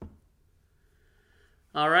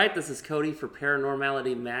All right, this is Cody for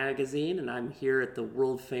Paranormality Magazine, and I'm here at the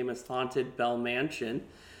world famous haunted Bell Mansion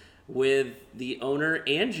with the owner,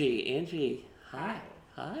 Angie. Angie, hi.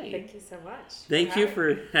 Hi. Hi. Thank you so much Thank you having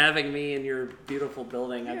for me. having me in your beautiful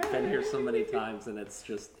building. I've been here so many Yay. times, and it's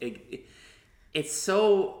just, it's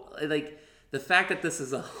so, like, the fact that this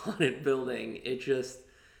is a haunted building, it's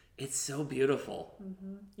so beautiful.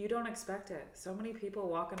 You don't expect it. So many people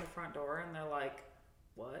walk in the front door and they're like,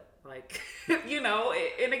 what? Like,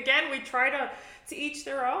 and again, we try to each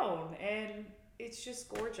their own. And it's just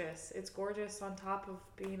gorgeous. It's gorgeous on top of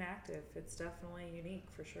being active. It's definitely unique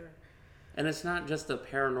for sure. And it's not just a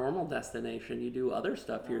paranormal destination. You do other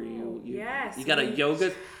stuff here. Yes. You got a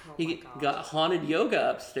yoga. Oh my You gosh. got haunted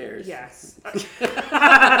yoga upstairs. Yes.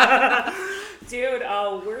 Dude,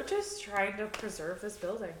 we're just trying to preserve this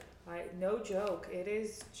building. No joke. It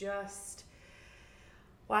is just,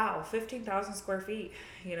 wow, 15,000 square feet,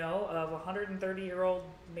 of a 130-year-old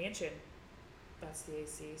mansion. That's the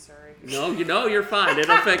AC, sorry. No, you're fine.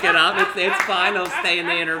 It'll pick it up. It's fine. It'll stay in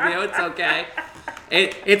the interview. It's okay.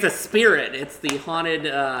 It's a spirit. It's the haunted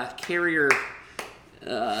carrier.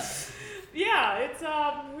 Yeah, it's,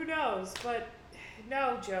 who knows, but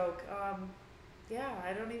no joke. Yeah,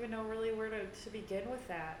 I don't even know really where to begin with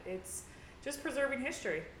that. It's just preserving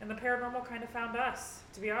history, and the paranormal kind of found us,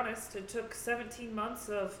 to be honest. It took 17 months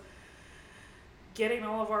of getting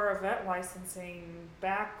all of our event licensing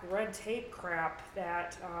back, red tape crap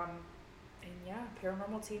that, and yeah,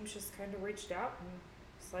 paranormal teams just kind of reached out and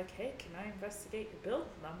it's like, hey, can I investigate your build?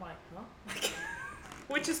 And I'm like, huh?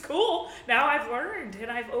 Which is cool. Now I've learned and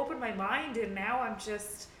I've opened my mind, and now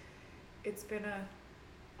it's been a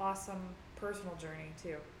awesome personal journey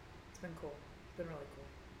too. It's been cool. It's been really cool.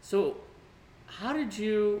 So, how did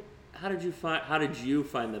you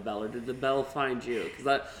find the Bell, or did the Bell find you?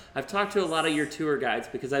 Because I've talked to a lot of your tour guides,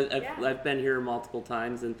 because I've been here multiple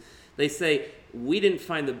times, and they say we didn't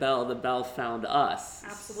find the Bell found us.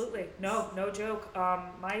 Absolutely. No joke.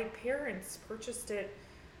 My parents purchased it,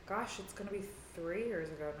 gosh, it's going to be 3 years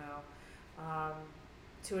ago now,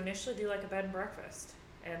 to initially do like a bed and breakfast.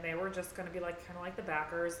 And they were just going to be like, kind of like the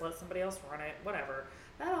backers, let somebody else run it, whatever.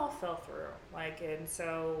 That all fell through. And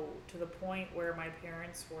so to the point where my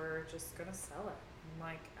parents were just going to sell it.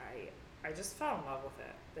 And I just fell in love with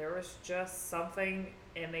it. There was just something,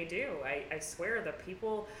 and they do. I swear,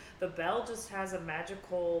 the Bell just has a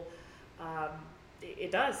magical,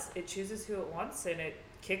 it does. It chooses who it wants, and it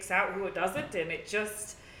kicks out who it doesn't, and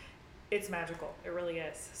it's magical. It really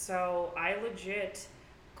is. So I legit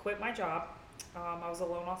quit my job. I was a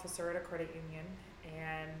loan officer at a credit union,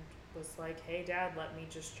 and was like, hey, Dad, let me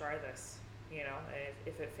just try this.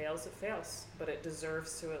 If it fails, it fails. But it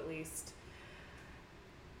deserves to at least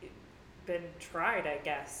been tried, I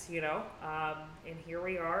guess, and here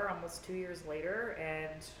we are almost 2 years later,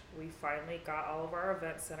 and we finally got all of our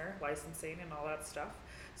event center licensing and all that stuff.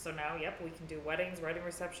 So now, we can do weddings, wedding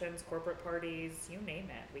receptions, corporate parties, you name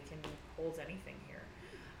it. We can hold anything here.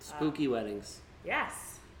 Spooky weddings.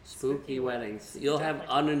 Yes. Spooky weddings. You'll Definitely.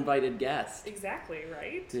 have uninvited guests. Exactly,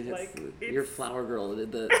 right? Your flower girl.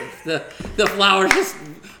 The flowers just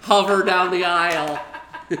hover down the aisle.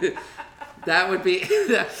 That would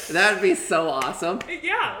be so awesome.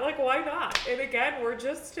 Yeah, why not? And again, we're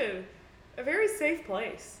just a very safe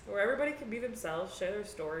place where everybody can be themselves, share their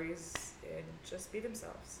stories, and just be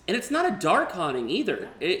themselves. And it's not a dark haunting either.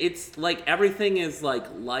 It's like everything is like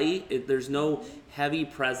light. There's no heavy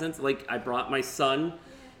presence. Like, I brought my son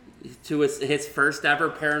to his first ever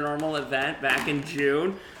paranormal event back in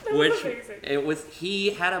June,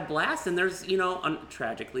 he had a blast. And there's,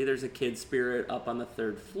 tragically, there's a kid spirit up on the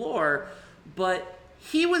third floor, but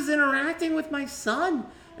he was interacting with my son,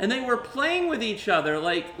 and they were playing with each other,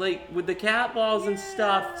 like with the cat balls and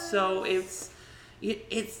stuff. So it's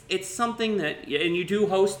something that, and you do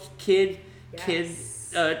host kid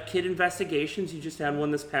investigations. You just had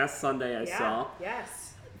one this past Sunday, I saw.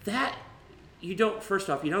 Yes. That, you don't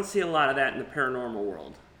see a lot of that in the paranormal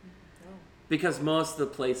world. No. Because most of the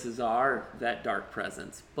places are that dark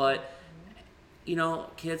presence. But,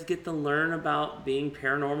 kids get to learn about being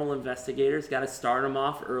paranormal investigators. Got to start them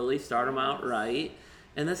off early, start them out right.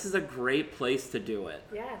 And this is a great place to do it.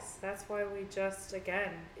 Yes, that's why we just,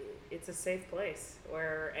 again, it's a safe place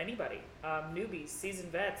where anybody, newbies,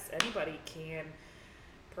 seasoned vets, anybody can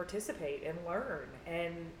participate and learn.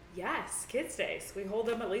 And yes, Kids Days. We hold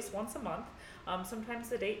them at least once a month. Sometimes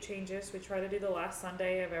the date changes. We try to do the last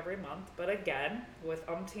Sunday of every month. But again, with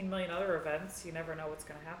umpteen million other events, you never know what's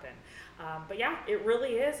going to happen. But yeah, it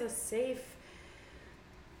really is a safe,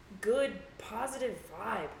 good, positive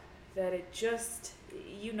vibe that it just,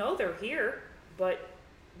 they're here, but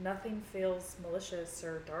nothing feels malicious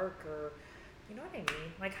or dark or, you know what I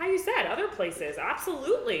mean? Like how you said, other places,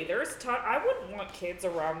 absolutely. I wouldn't want kids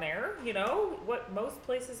around there, you know? What most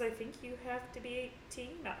places, I think you have to be 18,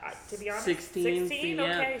 to be honest. 16? Yeah.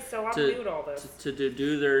 Okay, so I'm new to all this.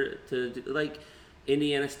 Like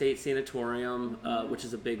Indiana State Sanatorium, which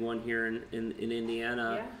is a big one here in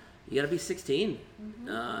Indiana. Yeah. You got to be 16,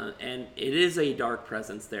 and it is a dark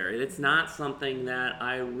presence there. It's not something that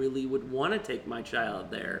I really would want to take my child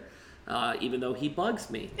there, even though he bugs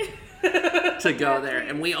me to go there.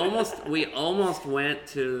 And we almost went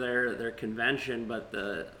to their convention, but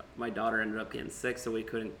my daughter ended up getting sick, so we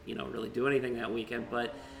couldn't really do anything that weekend.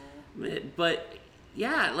 But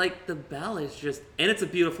yeah, like the Bell is just, and it's a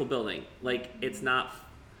beautiful building. Like it's not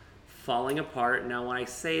falling apart. Now, when I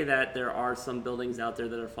say that, there are some buildings out there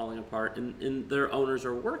that are falling apart, and their owners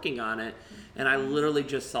are working on it. And I literally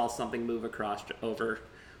just saw something move across over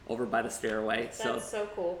by the stairway. That's so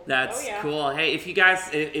cool. That's cool. Hey, if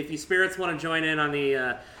you spirits want to join in on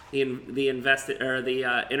the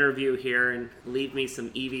interview here and leave me some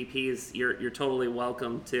EVPs, you're totally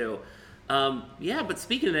welcome too. But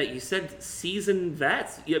speaking of that, you said seasoned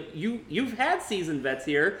vets. You've had seasoned vets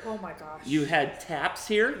here. Oh my gosh. You had Taps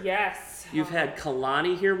here. Yes. You've had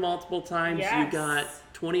Kalani here multiple times. Yes. You got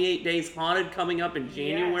 28 Days Haunted coming up in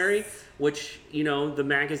January, which the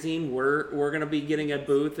magazine we're gonna be getting a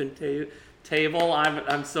booth and table.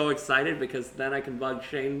 I'm so excited because then I can bug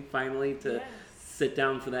Shane finally to sit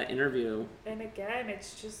down for that interview. And again,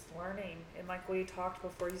 it's just learning. And like we talked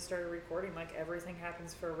before you started recording, like everything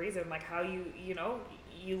happens for a reason. Like how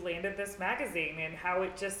you landed this magazine and how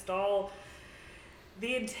it just all,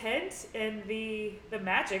 the intent and the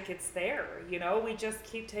magic, it's there. We just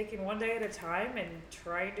keep taking one day at a time and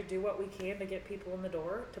trying to do what we can to get people in the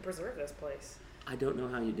door to preserve this place. I don't know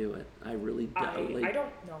how you do it. I really don't. I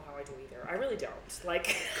don't know how I do either. I really don't.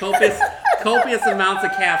 Like copious amounts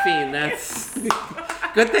of caffeine. That's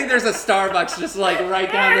good thing. There's a Starbucks just like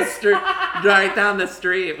right down the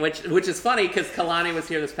street, which is funny because Kalani was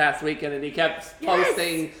here this past weekend and he kept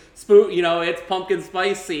posting it's pumpkin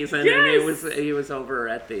spice season, and he was over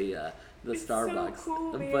at the Starbucks. It's so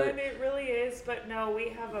cool, man. It really is. But no, we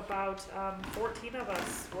have about 14 of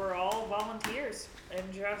us. We're all volunteers, and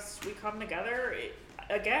we come together.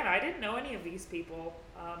 Again, I didn't know any of these people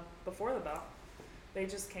before the Bell. They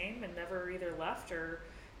just came and never either left or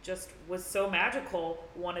just was so magical,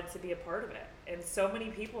 wanted to be a part of it. And so many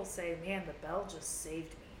people say, man, the Bell just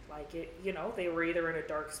saved me. Like it, they were either in a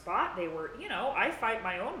dark spot. They were, I fight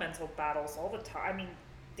my own mental battles all the time. I mean,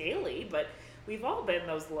 daily, but we've all been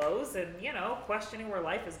those lows and, questioning where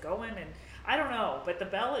life is going. And I don't know, but the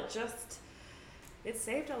Bell, it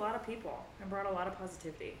saved a lot of people and brought a lot of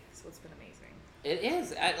positivity. So it's been amazing. It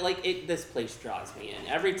is. This place draws me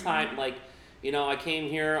in. Every time, I came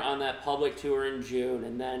here on that public tour in June,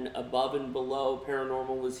 and then Above and Below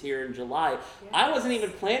Paranormal was here in July. Yes. I wasn't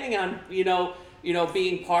even planning on,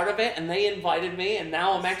 being part of it, and they invited me, and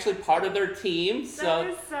now I'm actually part of their team. That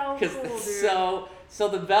is so cool, dude. So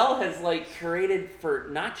the Bell has created for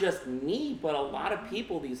not just me, but a lot of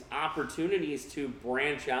people these opportunities to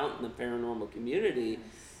branch out in the paranormal community.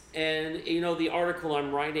 And the article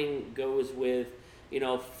I'm writing goes with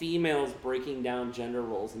females breaking down gender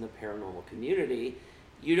roles in the paranormal community.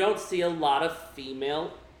 You don't see a lot of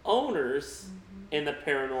female owners in the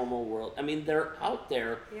paranormal world. I mean, they're out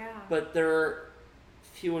there, but they're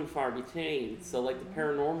few and far between. So the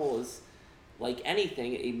paranormal is, like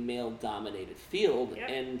anything, a male-dominated field,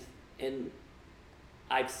 and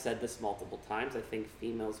I've said this multiple times. I think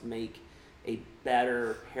females make a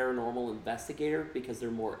better paranormal investigator because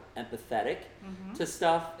they're more empathetic to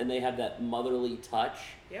stuff, and they have that motherly touch.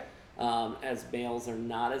 As males are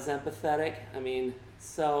not as empathetic. I mean,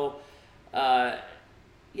 so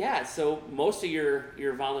so most of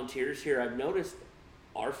your volunteers here, I've noticed,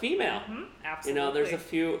 are female. Absolutely. There's a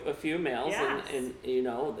few males,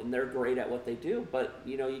 and they're great at what they do. But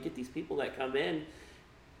you get these people that come in,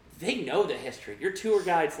 they know the history. Your tour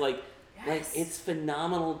guides, it's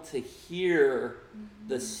phenomenal to hear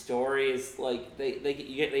the stories.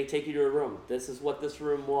 They take you to a room. This is what this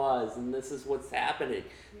room was, and this is what's happening.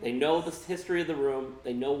 They know the history of the room.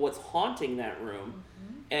 They know what's haunting that room.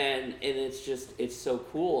 And it's so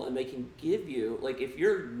cool. And they can give you, if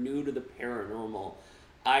you're new to the paranormal,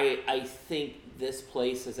 I think this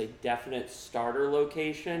place is a definite starter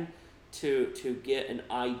location to get an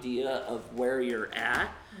idea of where you're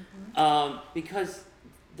at, because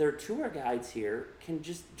their tour guides here can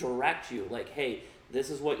just direct you, hey, this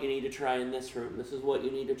is what you need to try in this room, this is what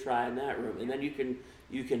you need to try in that room, and then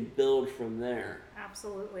you can build from there.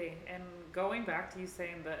 Absolutely. And going back to you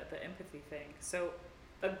saying the empathy thing, so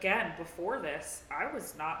again, before this, I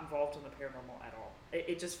was not involved in the paranormal at all.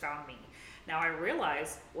 It just found me. Now I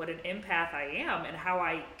realize what an empath I am and how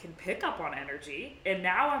I can pick up on energy. And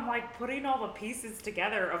now I'm like putting all the pieces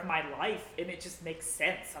together of my life, and it just makes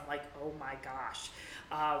sense. I'm like, oh my gosh.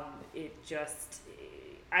 It just,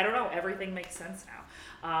 I don't know, everything makes sense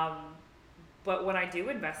now. But when I do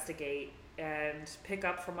investigate and pick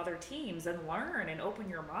up from other teams and learn and open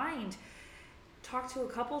your mind, talk to a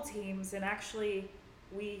couple teams, and actually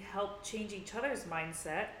we help change each other's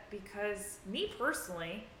mindset, because me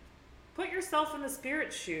personally, put yourself in the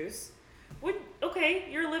spirit's shoes. Okay,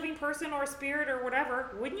 you're a living person or a spirit or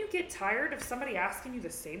whatever. Wouldn't you get tired of somebody asking you the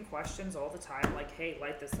same questions all the time? Like, hey,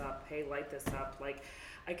 light this up. Hey, light this up. Like,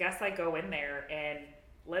 I guess I go in there and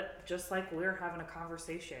just like we're having a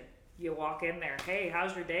conversation. You walk in there, hey,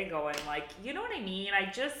 how's your day going? Like, you know what I mean?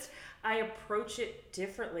 I approach it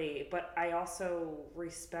differently, but I also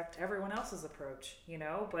respect everyone else's approach,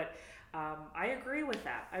 but I agree with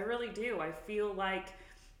that. I really do. I feel like,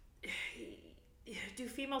 do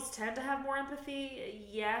females tend to have more empathy?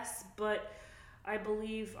 Yes, but I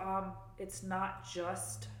believe it's not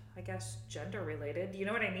just, I guess, gender related, you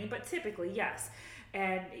know what I mean? But typically, yes.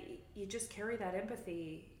 And you just carry that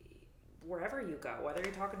empathy wherever you go, whether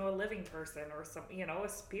you're talking to a living person or a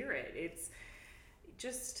spirit. It's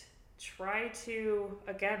just try to,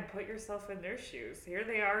 again, put yourself in their shoes. Here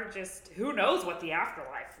they are, just who knows what the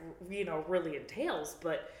afterlife really entails.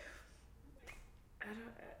 But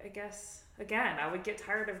I guess, again, I would get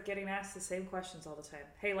tired of getting asked the same questions all the time.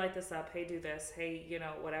 Hey, light this up. Hey, do this. Hey,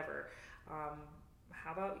 whatever.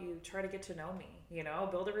 How about you try to get to know me,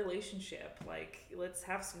 build a relationship. Like, let's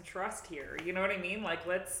have some trust here. You know what I mean? Like,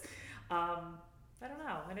 let's, I don't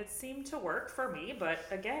know. And it seemed to work for me, but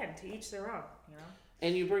again, to each their own,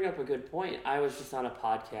 And you bring up a good point. I was just on a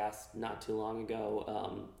podcast not too long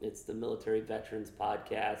ago. It's the Military Veterans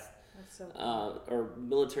Podcast. That's so cool. Or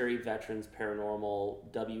Military Veterans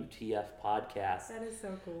Paranormal WTF Podcast. That is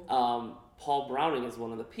so cool. Paul Browning is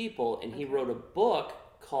one of the people, and he wrote a book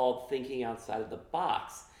called Thinking Outside of the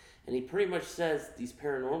Box. And he pretty much says these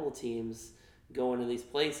paranormal teams go into these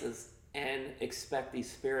places and expect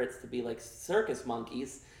these spirits to be like circus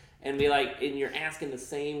monkeys and be like, and you're asking the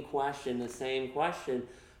same question,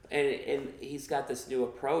 and he's got this new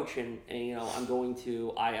approach, and I'm going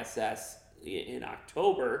to ISS in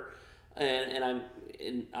October, and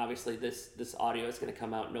obviously this audio is going to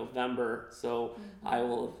come out in November, so I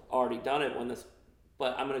will have already done it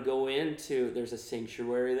but I'm going to go there's a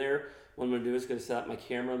sanctuary there. What I'm going to do is going to set up my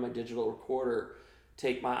camera and my digital recorder,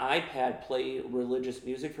 take my iPad, play religious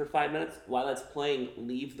music for 5 minutes. While that's playing,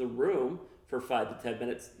 leave the room for 5 to 10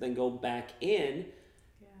 minutes, then go back in,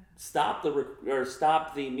 stop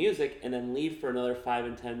the music, and then leave for another 5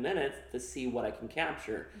 and 10 minutes to see what I can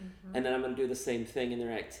capture. And then I'm going to do the same thing in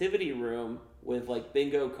their activity room with like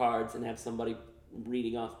bingo cards and have somebody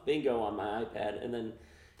reading off bingo on my iPad, and then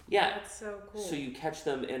that's so cool. So you catch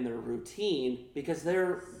them in their routine because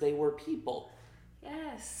they were people.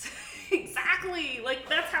 Yes, exactly. Like,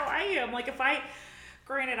 that's how I am. Like,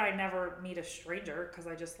 granted, I never meet a stranger because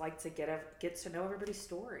I just like to get to know everybody's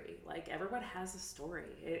story. Like, everyone has a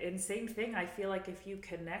story. And same thing, I feel like if you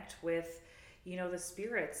connect with, the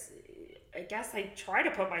spirits, I guess I try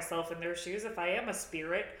to put myself in their shoes. If I am a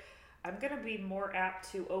spirit, I'm going to be more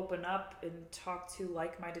apt to open up and talk to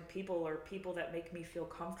like-minded people, or people that make me feel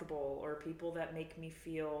comfortable, or people that make me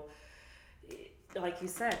feel, like you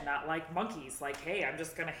said, not like monkeys. Like, hey, I'm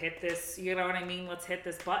just going to hit this, you know what I mean? Let's hit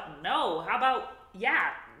this button. No, how about,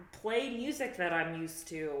 play music that I'm used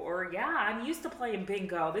to, or I'm used to playing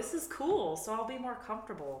bingo. This is cool, so I'll be more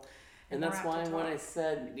comfortable. And that's why when I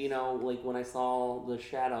said, like when I saw the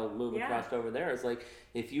shadow move across over there, it's like,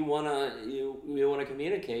 if you wanna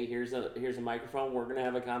communicate, here's a microphone. We're gonna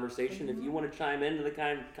have a conversation. If you want to chime into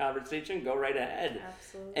the conversation, go right ahead.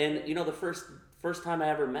 Absolutely. And the first time I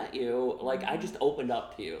ever met you, like I just opened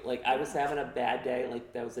up to you. Like I was having a bad day.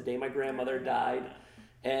 Like that was the day my grandmother died,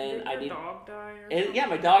 and Did your dog die?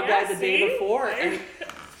 My dog died the day before,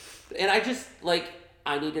 and I just like.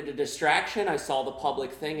 I needed a distraction. I saw the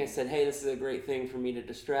public thing. I said, hey, this is a great thing for me to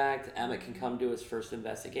distract. Emmett can come do his first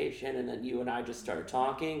investigation. And then you and I just started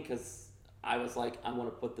talking because I was like, I want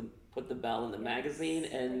to put the bell in the magazine.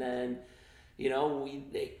 And then,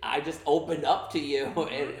 I just opened up to you,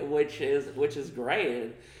 which is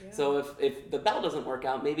great. So if the bell doesn't work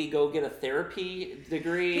out, maybe go get a therapy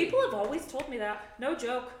degree. People have always told me that. No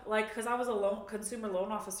joke. Like, because I was a consumer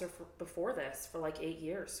loan officer before this for like 8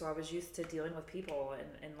 years. So I was used to dealing with people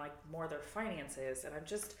and like more of their finances. And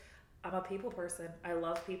I'm a people person. I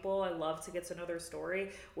love people. I love to get to know their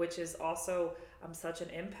story, which is also, I'm such an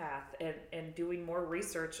empath, and doing more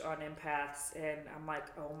research on empaths. And I'm like,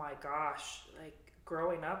 oh my gosh, like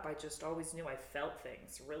growing up, I just always knew I felt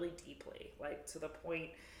things really deeply, like to the point,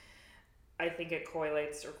 I think it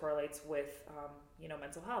correlates with,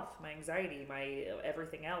 mental health, my anxiety, my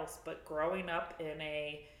everything else. But growing up in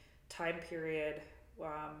a time period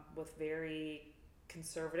with very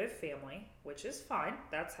conservative family, which is fine.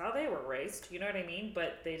 That's how they were raised. You know what I mean?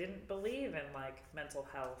 But they didn't believe in like mental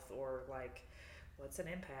health or like what's an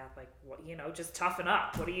empath? Like what, just toughen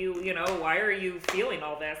up. What do why are you feeling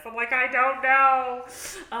all this? I'm like, I don't know.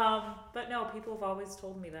 But no, people have always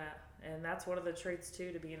told me that. And that's one of the traits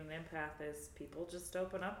too to being an empath is people just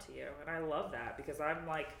open up to you. And I love that because I'm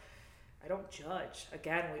like, I don't judge.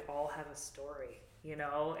 Again, we all have a story.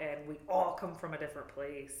 And we all come from a different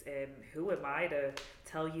place. And who am I to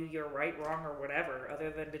tell you you're right, wrong, or whatever, other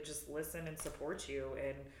than to just listen and support you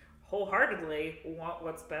and wholeheartedly want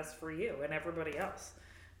what's best for you and everybody else.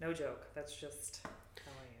 No joke. That's just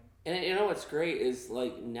how I am. And what's great is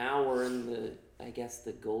like now we're in the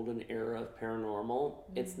golden era of paranormal.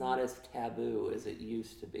 Mm-hmm. It's not as taboo as it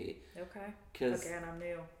used to be. Okay. Because again, I'm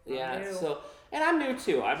new. And I'm new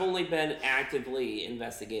too. I've only been actively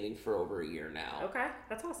investigating for over a year now. Okay,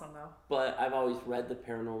 that's awesome though. But I've always read the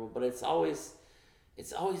paranormal, but it's always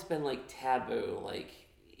been like taboo. Like,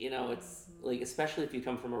 it's like, especially if you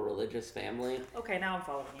come from a religious family. Okay, now I'm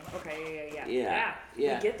following you. Okay, yeah. We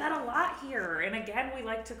get that a lot here. And again, we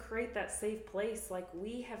like to create that safe place. Like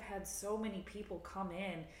we have had so many people come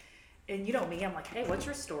in. And me, I'm like, hey, what's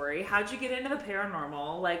your story? How'd you get into the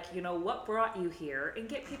paranormal? Like, what brought you here? And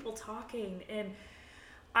get people talking. And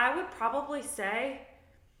I would probably say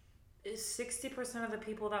 60% of the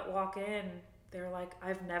people that walk in, they're like,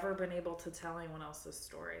 I've never been able to tell anyone else's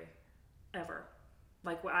story. Ever.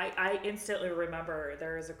 Like, I instantly remember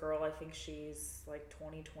there is a girl, I think she's like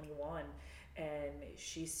 20, 21, and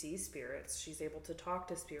she sees spirits. She's able to talk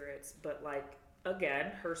to spirits. But, like,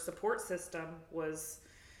 again, her support system was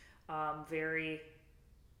very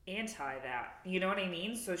anti that. You know what I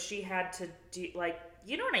mean? So she had to do, like,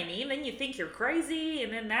 you know what I mean? Then you think you're crazy,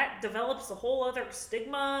 and then that develops a whole other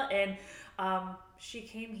stigma. And she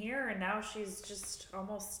came here, and now she's just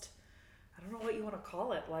almost, I don't know what you want to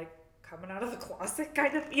call it, like, coming out of the closet,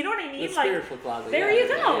 kind of. You know what I mean? The spiritual closet. There you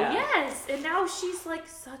go. Yeah. Yes. And now she's like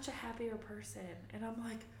such a happier person. And I'm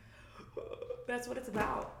like, that's what it's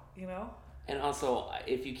about, And also,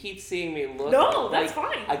 if you keep seeing me look... No, that's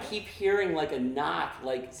fine. I keep hearing like a knock,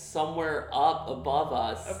 like somewhere up above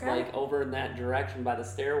us, like over in that direction by the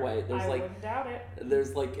stairway. I wouldn't doubt it.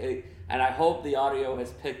 There's like and I hope the audio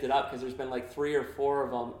has picked it up because there's been like 3 or 4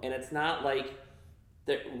 of them. And it's not like...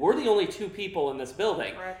 We're the only 2 people in this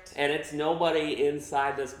building. Correct. And it's nobody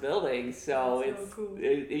inside this building. So that's so cool.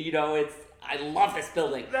 I love this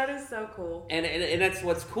building. That is so cool. And that's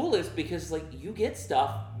what's cool is because like you get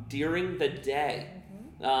stuff during the day.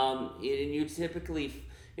 Mm-hmm. And you typically,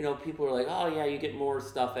 people are like, oh yeah, you get more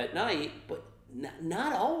stuff at night, but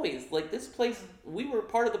not always. Like this place, we were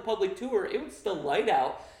part of the public tour. It was still light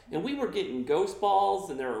out, and we were getting ghost balls,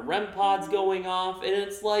 and there were REM pods going off, and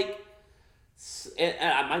it's like,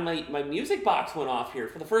 and my music box went off here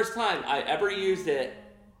for the first time I ever used it.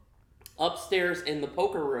 Upstairs in the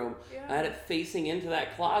poker room, I had it facing into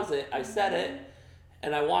that closet. I set it,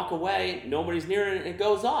 and I walk away. Nobody's near it, and it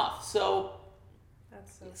goes off. So,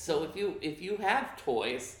 so if you have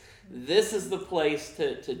toys, this is the place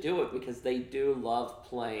to do it because they do love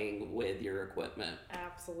playing with your equipment.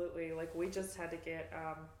 Absolutely. Like we just had to get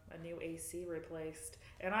a new AC replaced,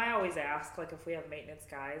 and I always ask like if we have maintenance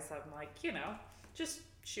guys. I'm like, just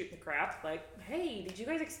shooting the crap, like, hey, did you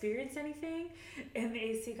guys experience anything? And the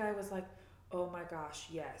AC guy was like, oh my gosh,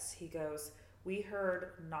 yes. He goes, we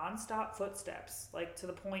heard nonstop footsteps, like to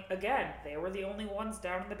the point, again, they were the only ones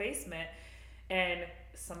down in the basement, and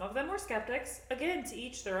some of them were skeptics. Again, to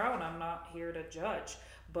each their own. I'm not here to judge,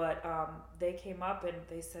 but they came up and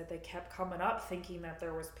they said they kept coming up thinking that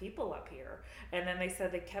there was people up here, and then they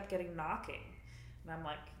said they kept getting knocking, and I'm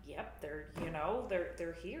like, yep,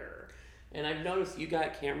 they're here. And I've noticed you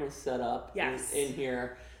got cameras set up yes. in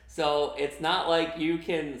here. So it's not like you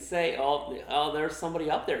can say, oh, there's somebody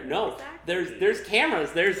up there. No, exactly. there's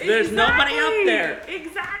cameras. There's nobody up there.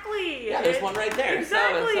 Exactly. Yeah, there's one right there.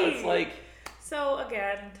 Exactly. So it's like... So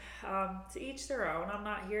again, to each their own. I'm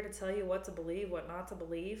not here to tell you what to believe, what not to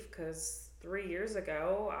believe, because 3 years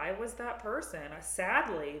ago, I was that person.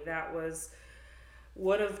 Sadly, that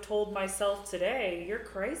would have told myself today, you're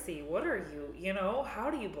crazy. What are you? How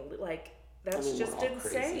do you believe? Like, that's just insane.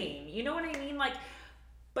 Crazy. You know what I mean? Like,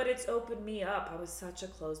 But it's opened me up. I was such a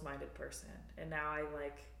closed-minded person, and now I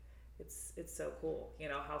like. It's so cool,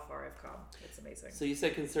 how far I've come. It's amazing. So you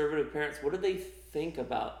said conservative parents. What do they think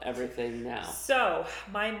about everything now? So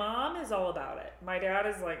my mom is all about it. My dad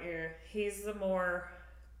is like, he's the more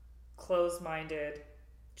closed-minded,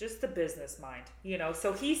 just the business mind,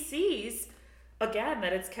 So he sees, again,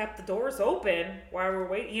 that it's kept the doors open while we're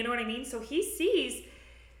waiting. You know what I mean? So he sees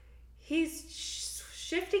he's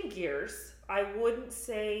shifting gears. I wouldn't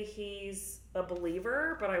say he's a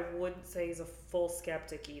believer, but I wouldn't say he's a full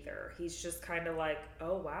skeptic either. He's just kind of like,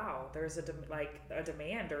 oh wow, there's a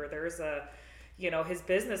demand, or there's a, his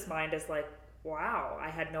business mind is like, wow, I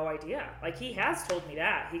had no idea. Like, he has told me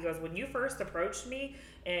that. He goes, when you first approached me,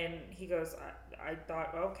 and he goes, I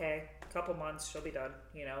thought, okay, a couple months, she'll be done.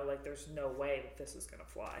 Like, there's no way that this is gonna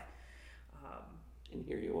fly. And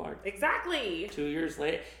here you are. Exactly. 2 years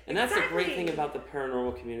later. And that's the great thing about the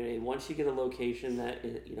paranormal community. Once you get a location that,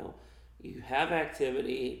 you have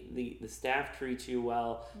activity, the staff treats you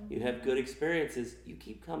well, you have good experiences, you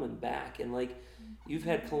keep coming back. And, like, you've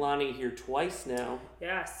had Kalani here twice now.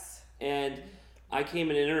 Yes. And I came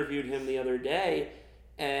and interviewed him the other day,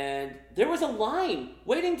 and there was a line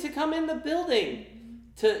waiting to come in the building.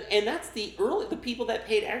 And that's the people that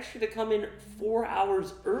paid extra to come in 4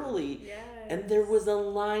 hours early. Yes. And there was a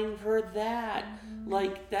line for that.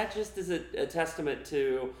 Like, that just is a testament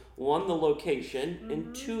to, one, the location,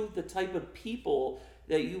 and two, the type of people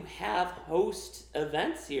that you have host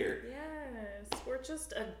events here. Yes. We're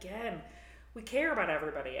just, again, we care about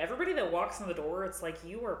everybody. Everybody that walks in the door, it's like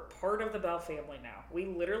you are part of the Bell family now. We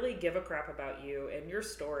literally give a crap about you and your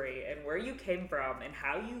story and where you came from and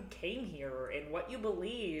how you came here and what you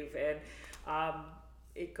believe. And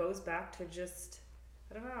it goes back to just,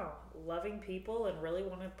 I don't know, loving people and really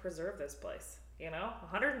want to preserve this place.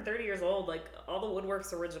 130 years old, like, all the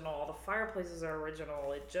woodwork's original, all the fireplaces are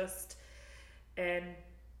original. And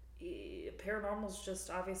paranormal's just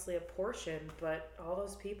obviously a portion, but all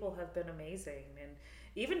those people have been amazing. And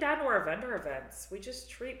even down to our vendor events, we just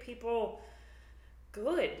treat people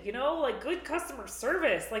good, like good customer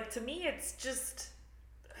service. Like, to me, it's just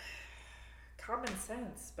common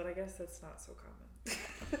sense, but I guess that's not so common.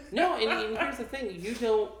 No, and here's the thing,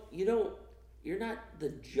 you're not the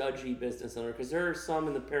judgy business owner, because there are some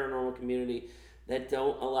in the paranormal community that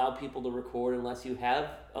don't allow people to record unless you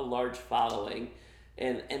have a large following,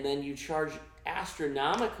 and then you charge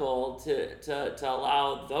astronomical to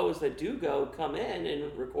allow those that do come in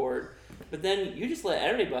and record, but then you just let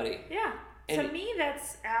anybody. Yeah. And to me,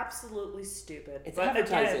 that's absolutely stupid. It's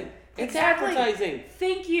advertising. Again, it's exactly. advertising.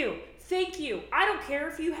 Thank you. I don't care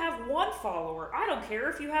if you have one follower. I don't care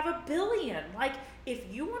if you have 1 billion. Like,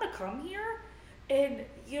 if you want to come here and,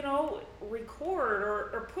 record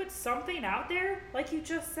or put something out there, like you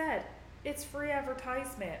just said, it's free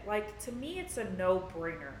advertisement. Like, to me, it's a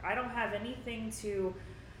no-brainer. I don't have anything to...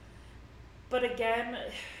 But again,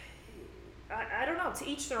 I don't know. To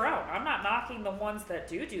each their own. I'm not knocking the ones that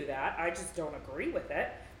do that. I just don't agree with it.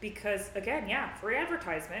 Because, again, free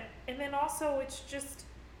advertisement. And then also, it's just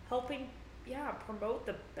helping, promote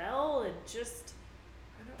the Bell, and just...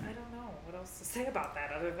 I don't know what else to say about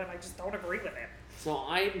that other than I just don't agree with it. So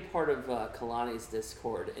I'm part of Kalani's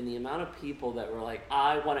Discord, and the amount of people that were like,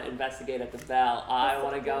 I want to investigate at the Bell, I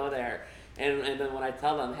want to go there. And then when I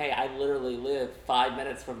tell them, hey, I literally live 5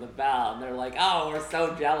 minutes from the Bell, and they're like, oh, we're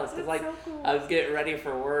so jealous. Because, like, so cool. I was getting ready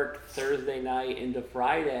for work Thursday night into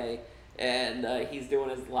Friday, and he's doing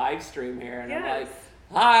his live stream here, and I'm like,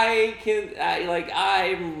 hi,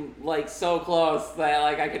 I'm like so close that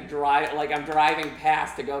like I could drive, like I'm driving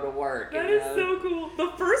past to go to work. That is so cool.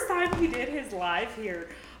 The first time he did his live here,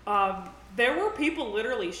 there were people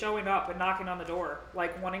literally showing up and knocking on the door,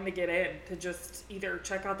 like wanting to get in to just either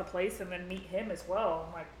check out the place and then meet him as well.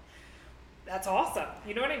 I'm like, that's awesome.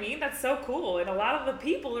 You know what I mean? That's so cool. And a lot of the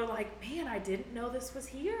people are like, man, I didn't know this was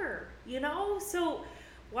here. So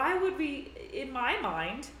why would we, in my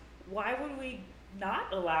mind, why would we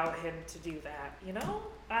not allow him to do that?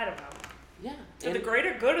 I don't know. Yeah. For the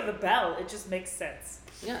greater good of the Bell, it just makes sense.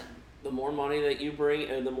 Yeah. The more money that you bring,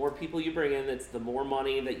 and the more people you bring in, it's the more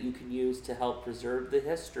money that you can use to help preserve the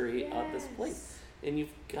history of this place. And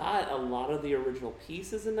you've got a lot of the original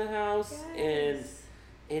pieces in the house, and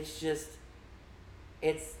it's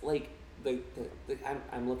like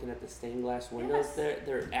I'm looking at the stained glass windows.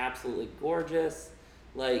 They're absolutely gorgeous.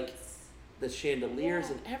 Like the chandeliers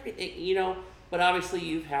and everything, But obviously,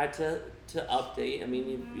 you've had to update. I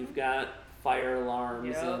mean, you've got fire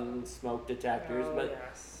alarms and smoke detectors,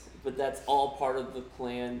 but that's all part of the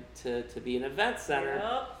plan to be an event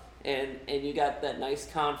center. And you got that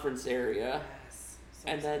nice conference area. Yes,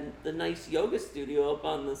 and then the nice yoga studio up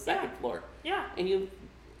on the second floor. Yeah. And you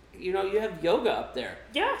have yoga up there.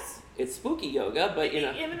 Yes. It's spooky yoga, but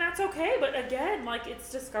And that's okay, but again, like,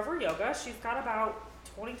 it's Discover Yoga. She's got about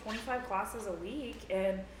 25 classes a week,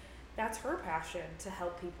 and that's her passion, to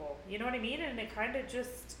help people. You know what I mean? And it kind of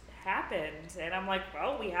just happened. And I'm like,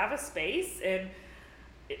 well, we have a space, and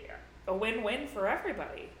a win-win for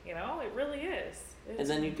everybody. You know, it really is. And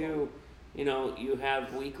then you do, you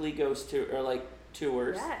have weekly ghost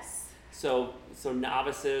tours. Yes. So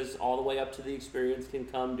novices all the way up to the experienced can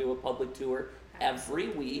come do a public tour every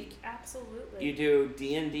week. Absolutely. You do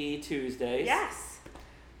D&D Tuesdays. Yes.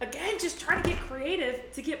 Again, just trying to get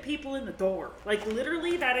creative to get people in the door. Like,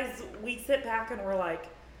 literally, we sit back and we're like,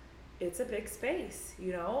 it's a big space,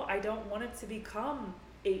 I don't want it to become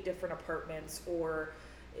 8 different apartments or,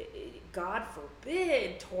 God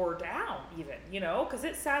forbid, tore down even, because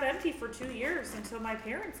it sat empty for 2 years until my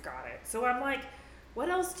parents got it. So I'm like, what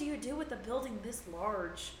else do you do with a building this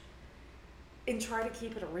large and try to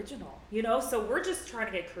keep it original, So we're just trying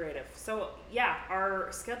to get creative. So yeah,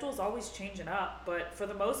 our schedule's always changing up, but for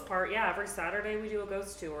the most part, yeah, every Saturday we do a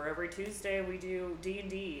ghost tour. Every Tuesday we do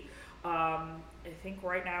D&D. I think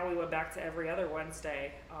right now we went back to every other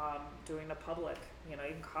Wednesday, doing the public. You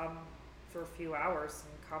can come for a few hours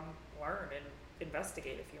and come learn and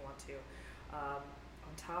investigate if you want to.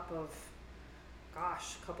 On top of,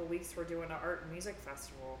 a couple weeks we're doing an art and music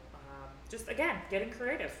festival. Just, again, getting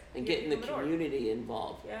creative. And getting the community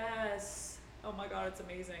involved. Yes. Oh my God, it's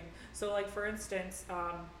amazing. So, like, for instance,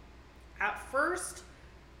 at first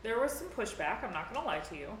there was some pushback, I'm not going to lie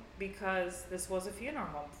to you, because this was a funeral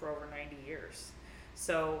home for over 90 years.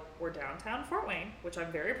 So we're downtown Fort Wayne, which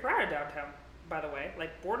I'm very proud of downtown, by the way.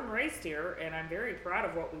 Like, born and raised here, and I'm very proud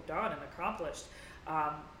of what we've done and accomplished.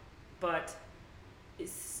 But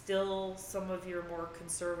it's still some of your more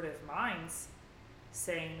conservative minds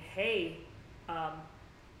saying, hey,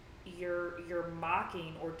 you're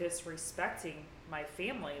mocking or disrespecting my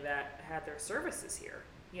family that had their services here.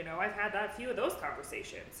 I've had a few of those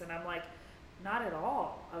conversations, and I'm like, not at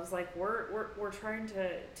all. I was like, we're trying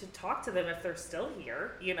to talk to them if they're still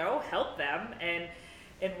here, help them and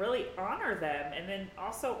really honor them, and then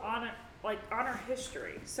also honor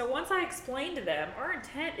history. So once I explained to them, our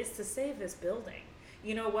intent is to save this building.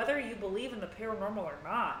 Whether you believe in the paranormal or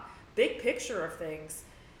not, big picture of things,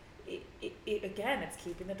 again, it's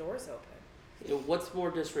keeping the doors open. What's more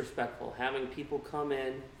disrespectful? Having people come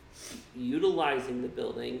in, utilizing the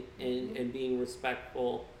building and being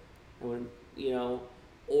respectful, or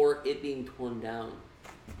it being torn down.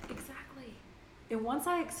 Exactly. And once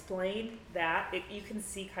I explained that, you can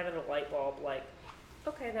see kind of the light bulb, like,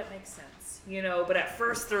 okay, that makes sense. But at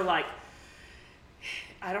first they're like,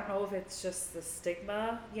 I don't know if it's just the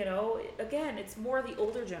stigma, again, it's more the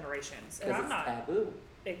older generations. And I'm not taboo.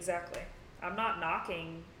 Exactly. I'm not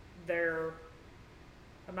knocking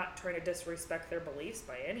I'm not trying to disrespect their beliefs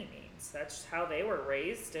by any means. That's how they were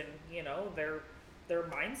raised and, their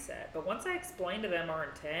mindset. But once I explain to them our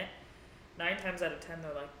intent, 9 times out of 10,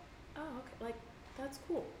 they're like, oh, okay, like, that's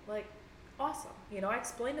cool. Like, awesome. I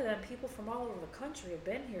explain to them, people from all over the country have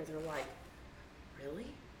been here. They're like,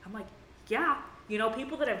 really? I'm like, yeah.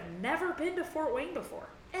 People that have never been to Fort Wayne before,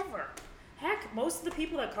 ever. Heck, most of the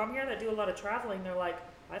people that come here that do a lot of traveling, they're like,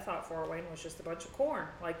 I thought Fort Wayne was just a bunch of corn.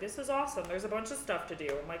 Like, this is awesome. There's a bunch of stuff to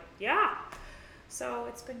do. I'm like, yeah. So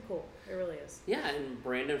it's been cool. It really is. Yeah, and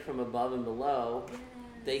Brandon from Above and Below, yes.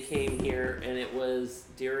 They came here, and it was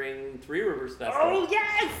during Three Rivers Festival. Oh,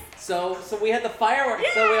 yes! So we had the fireworks.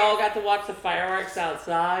 Yes! So we all got to watch the fireworks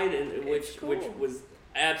outside, and which cool. was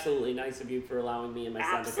absolutely nice of you for allowing me and my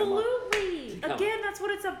son to come up. Absolutely. Again, that's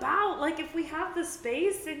what it's about. Like, if we have the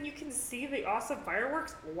space and you can see the awesome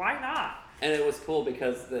fireworks, why not? And it was cool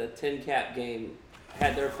because the Tin Cap game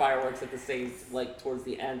had their fireworks at the same, like, towards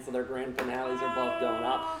the end, so their grand finales are both going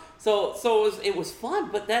up. So it was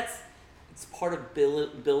fun, but it's part of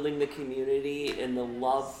building the community and the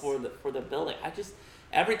love for the building.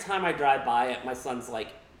 Every time I drive by it, my son's like,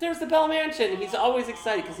 "There's the Bell Mansion." He's always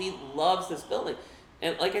excited because he loves this building.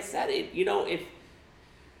 And like I said,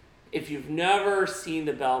 if you've never seen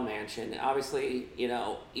the Bell Mansion, obviously,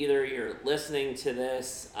 either you're listening to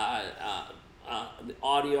this the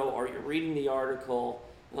audio or you're reading the article,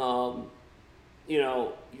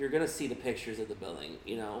 you're gonna see the pictures of the building.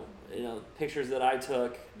 Pictures that I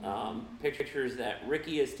took, pictures that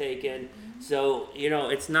Ricky has taken. So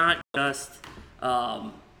it's not just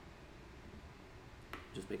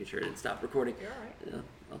making sure I didn't stop recording. You're all right.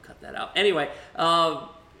 I'll cut that out. Anyway,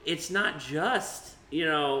 it's not just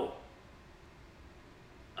a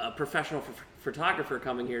professional photographer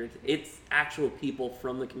coming here. It's actual people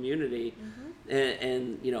from the community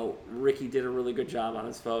and you know, Ricky did a really good job on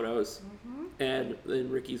his photos, and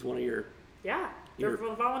Ricky's one of your Yeah, they're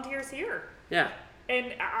the volunteers here. yeah.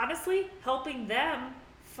 And honestly, helping them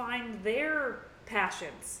find their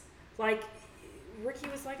passions. Like, Ricky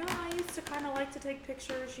was like, oh, I used to kind of like to take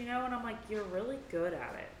pictures, you know? And I'm like, you're really good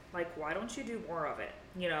at it. Like, why don't you do more of it,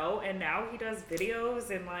 you know? And now he does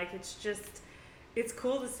videos, and, like, it's just, it's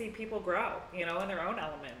cool to see people grow, you know, in their own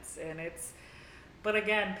elements. And it's, but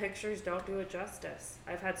again, pictures don't do it justice.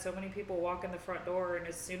 I've had so many people walk in the front door, and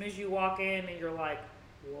as soon as you walk in, and you're like,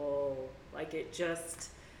 whoa, like, it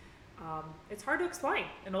just, it's hard to explain.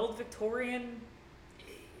 An old Victorian,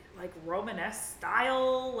 like, Romanesque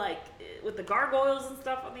style, like, with the gargoyles and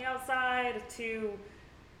stuff on the outside, to, you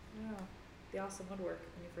know, the awesome woodwork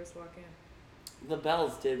when you first walk in. The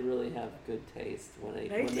Bells did really have good taste when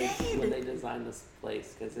they designed this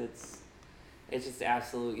place, because it's just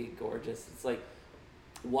absolutely gorgeous. It's like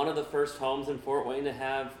one of the first homes in Fort Wayne to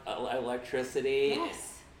have electricity.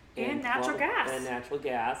 Yes, and natural gas. And natural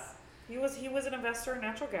gas. He was an investor in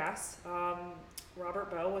natural gas.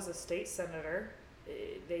 Robert Bell was a state senator.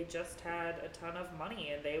 They just had a ton of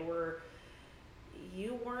money, and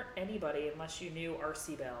you weren't anybody unless you knew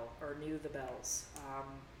R.C. Bell or knew the Bells.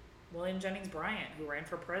 William Jennings Bryan, who ran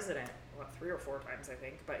for president, 3 or 4 times, I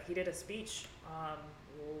think, but he did a speech, I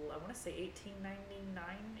want to say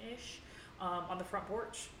 1899-ish, on the front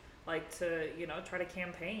porch, like, to, you know, try to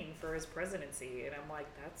campaign for his presidency. And I'm like,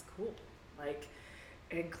 that's cool. Like,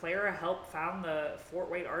 and Clara helped found the Fort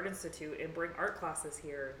Wayne Art Institute and bring art classes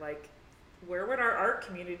here. Like, where would our art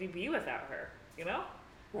community be without her, you know?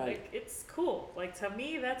 Right. Like, it's cool. Like, to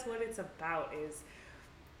me, that's what it's about, is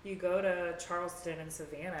you go to Charleston and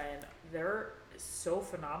Savannah, and they're so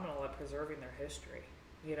phenomenal at preserving their history.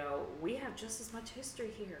 You know, we have just as much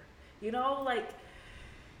history here. You know, like,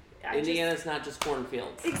 Indiana's not just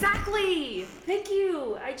cornfields. Exactly. Thank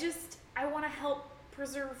you. I want to help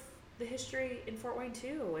preserve the history in Fort Wayne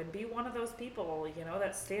too, and be one of those people, you know,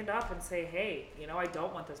 that stand up and say, hey, you know, I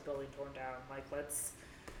don't want this building torn down. Like, let's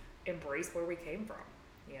embrace where we came from.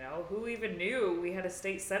 You know, who even knew we had a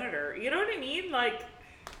state senator? You know what I mean? Like,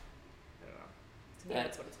 I don't know. To me,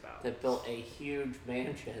 that's what it's about. That built a huge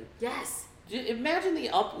mansion. Yes. Imagine the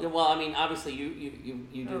well, I mean, obviously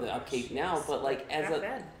you do the upkeep now, but like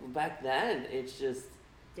back then, it's just,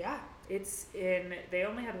 yeah, it's in. They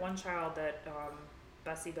only had one child, that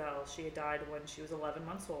Bessie Bell. She had died when she was 11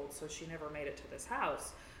 months old, so she never made it to this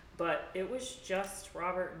house. But it was just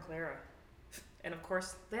Robert and Clara, and of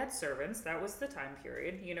course they had servants. That was the time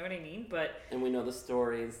period, you know what I mean? And we know the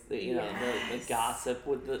stories, the gossip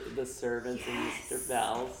with the servants and Mr.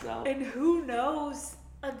 Bell. So, and who knows?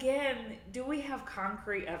 Again, do we have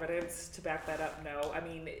concrete evidence to back that up? No. I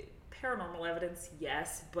mean, paranormal evidence,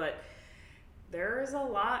 yes, but there is a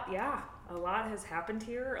lot, a lot has happened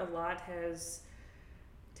here. A lot has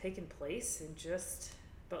taken place, and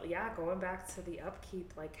but going back to the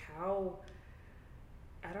upkeep, like, how,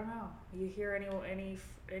 I don't know, you hear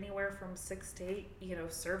anywhere from 6 to 8, you know,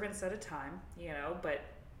 servants at a time, you know, but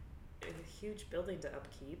a huge building to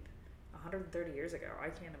upkeep 130 years ago. I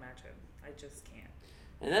can't imagine. I just can't.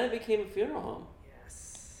 And then it became a funeral home.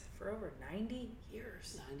 Yes, for over 90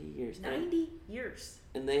 years. 90 years. 90 years.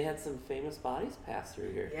 And they had some famous bodies pass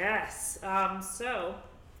through here. Yes. I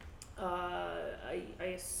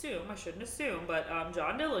assume, I shouldn't assume, but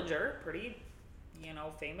John Dillinger, pretty, you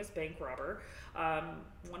know, famous bank robber,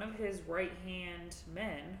 one of his right-hand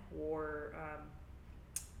men wore,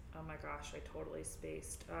 oh my gosh, I totally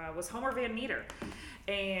spaced, was Homer Van Meter.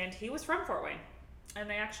 And he was from Fort Wayne. And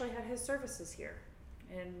they actually had his services here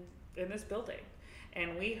in this building.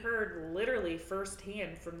 And we heard literally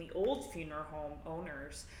firsthand from the old funeral home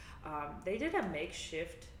owners, they did a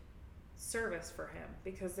makeshift service for him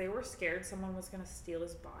because they were scared someone was going to steal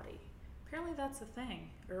his body. Apparently that's a thing,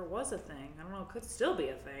 or it was a thing. I don't know, it could still be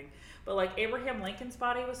a thing. But like Abraham Lincoln's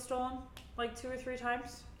body was stolen like 2 or 3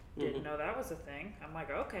 times. Didn't know that was a thing. I'm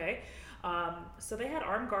like, okay. So they had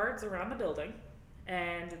armed guards around the building,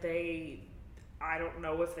 and I don't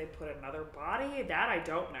know if they put another body. That I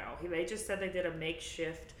don't know. They just said they did a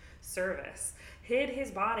makeshift service. Hid his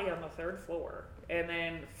body on the 3rd floor and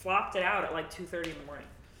then flopped it out at like 2:30 in the morning.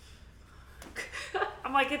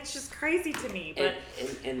 I'm like, it's just crazy to me. But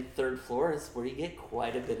and 3rd floor is where you get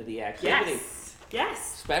quite a bit of the activity.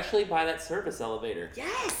 Yes. Especially by that service elevator.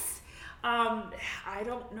 Yes. I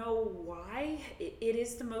don't know why. It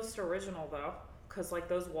is the most original though. Because like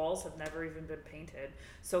those walls have never even been painted.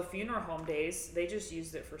 So funeral home days, they just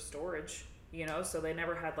used it for storage, you know, so they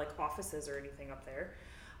never had like offices or anything up there.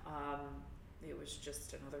 It was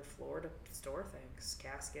just another floor to store things,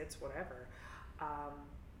 caskets, whatever.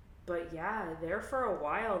 But yeah, there for a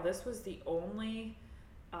while, this was the only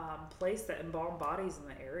place that embalmed bodies in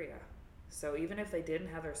the area. So even if they didn't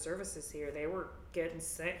have their services here, they were getting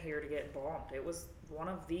sent here to get embalmed. It was one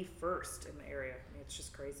of the first in the area. I mean, it's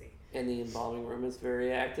just crazy. And the embalming room is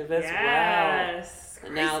very active as Yes.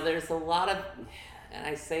 well. Now there's a lot of, and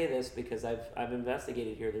I say this because I've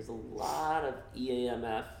investigated here. There's a lot of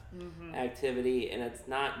EAMF activity, and it's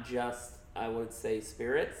not just, I would say,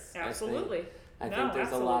 spirits. Absolutely. I think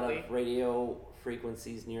there's a lot of radio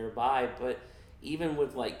frequencies nearby, but even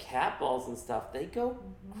with like cat balls and stuff, they go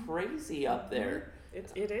crazy up there.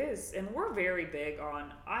 It is. And we're very big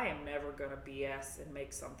on, I am never going to BS and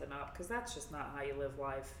make something up, because that's just not how you live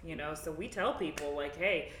life, you know? So we tell people, like,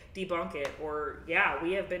 hey, debunk it. Or, yeah,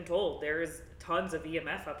 we have been told there's tons of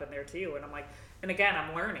EMF up in there too. And I'm like, and again,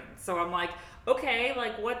 I'm learning. So I'm like, okay,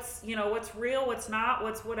 like what's real, what's not,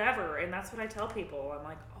 what's whatever. And that's what I tell people. I'm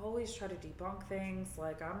like, always try to debunk things.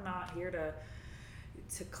 Like, I'm not here to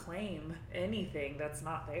claim anything that's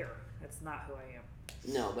not there. That's not who I am.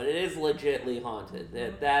 No, but it is legitly haunted.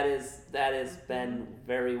 That has been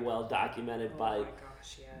very well documented by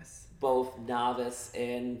both novice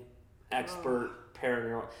and expert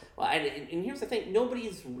paranormal. Well, and here's the thing: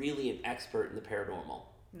 nobody's really an expert in the paranormal.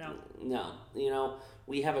 No. You know,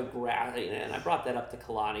 we have and I brought that up to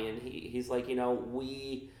Kalani, and he's like,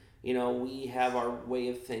 we have our way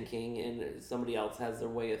of thinking, and somebody else has their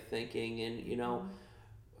way of thinking, and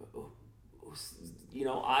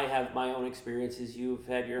I have my own experiences. You've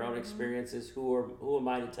had your own experiences. Who am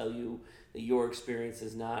I to tell you that your experience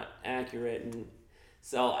is not accurate? And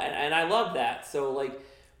so, and I love that. So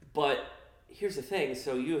but here's the thing.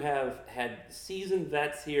 So you have had seasoned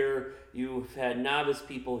vets here. You've had novice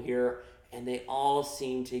people here, and they all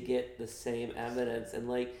seem to get the same evidence. And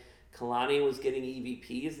like Kalani was getting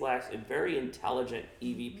EVPs very intelligent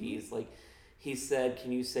EVPs. Like, he said,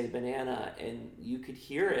 "Can you say banana?" And you could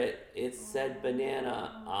hear it. It said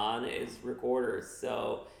banana on his recorder.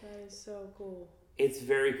 So that is so cool. It's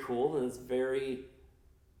very cool, and it's very.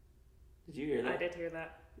 Did you hear that? I did hear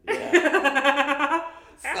that. Yeah.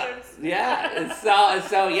 So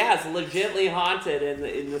yeah, it's legitly haunted, and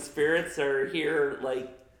the spirits are here, like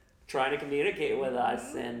trying to communicate with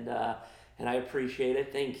us, and I appreciate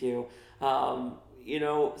it. Thank you.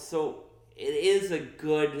 So it is a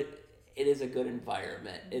good. It is a good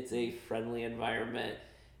environment. It's a friendly environment,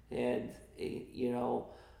 and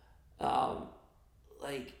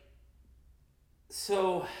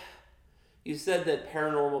so you said that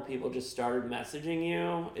paranormal people just started messaging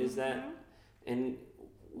you. Is that, and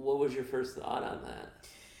what was your first thought on that?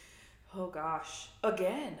 Oh gosh,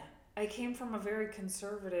 again, I came from a very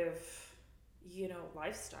conservative,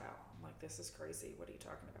 lifestyle. I'm like, this is crazy. What are you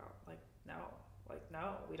talking about? Like, no. Like,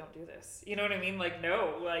 no, we don't do this. You know what I mean? Like,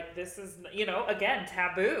 no, like, this is, again,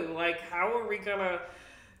 taboo. Like, how are we gonna,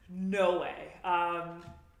 no way.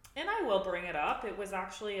 And I will bring it up. It was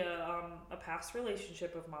actually a past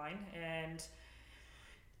relationship of mine, and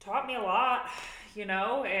taught me a lot,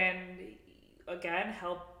 and again,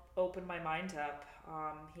 helped open my mind up.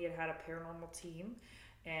 He had a paranormal team,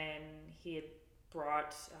 and he had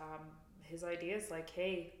brought his ideas, like,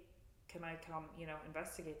 hey, can I come,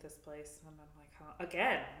 investigate this place? And I'm like, huh?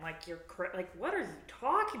 Again, like, you're like, what are you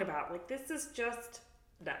talking about? Like, this is just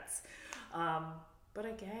nuts. But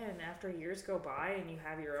again, after years go by and you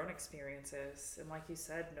have your own experiences, and like you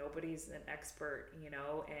said, nobody's an expert, and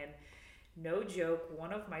no joke,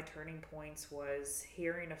 one of my turning points was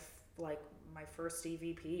hearing my first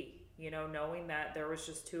EVP, knowing that there was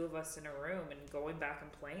just two of us in a room, and going back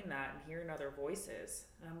and playing that and hearing other voices.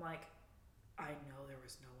 And I'm like, I know there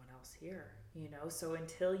was no one else here, so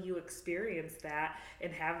until you experience that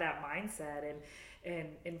and have that mindset,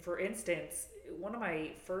 and for instance, one of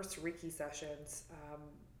my first Reiki sessions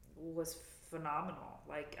was phenomenal.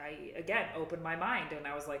 Like, I again opened my mind, and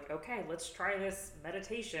I was like, okay, let's try this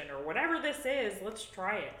meditation or whatever this is, let's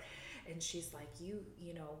try it. And she's like, you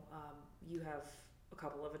have a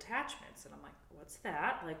couple of attachments. And I'm like, what's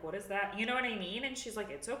that? Like, what is that? You know what I mean? And she's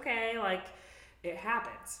like, it's okay, like, it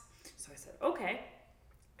happens. So I said, okay,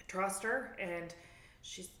 I trust her, and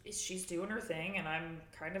she's doing her thing, and I'm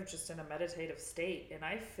kind of just in a meditative state, and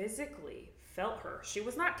I physically felt her. She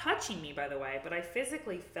was not touching me, by the way, but I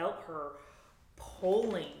physically felt her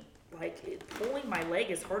pulling my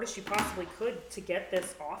leg as hard as she possibly could to get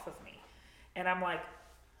this off of me. And I'm like,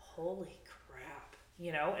 holy crap,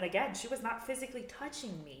 and again, she was not physically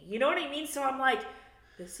touching me. You know what I mean? So I'm like,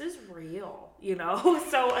 this is real,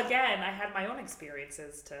 So again, I had my own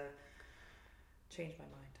experiences to change my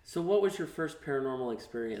mind. So what was your first paranormal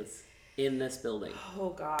experience in this building? Oh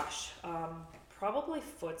gosh, Probably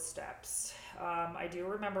footsteps. I do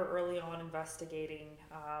remember early on investigating,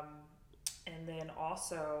 and then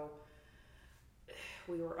also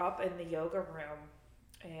we were up in the yoga room,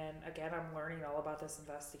 and again, I'm learning all about this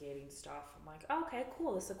investigating stuff. I'm like, oh, okay,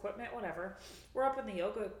 cool, this equipment, whatever. We're up in the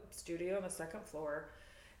yoga studio on the second floor,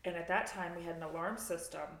 and at that time we had an alarm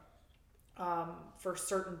system for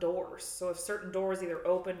certain doors. So if certain doors either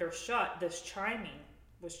opened or shut, this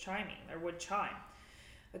would chime.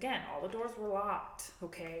 Again, all the doors were locked,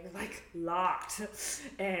 okay? Like, locked.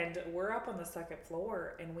 And we're up on the second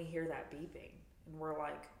floor, and we hear that beeping. And we're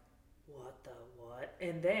like, what the what?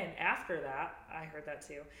 And then after that, I heard that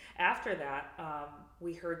too. After that,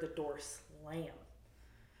 we heard the door slam.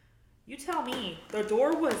 You tell me, the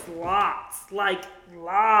door was locked. Like,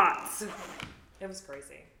 locked. It was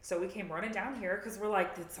crazy. So we came running down here because we're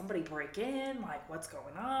like, did somebody break in? Like, what's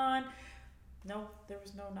going on? No, there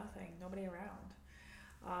was nothing. Nobody around.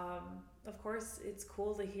 Of course, it's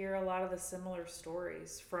cool to hear a lot of the similar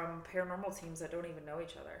stories from paranormal teams that don't even know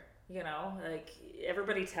each other. You know, like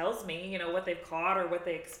everybody tells me, you know, what they've caught or what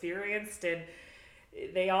they experienced, and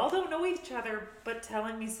they all don't know each other, but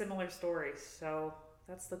telling me similar stories. So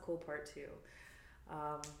that's the cool part too.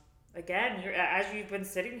 Again, as you've been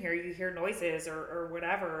sitting here, you hear noises or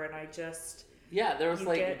whatever, and I just... Yeah, there was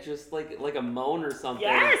just like a moan or something.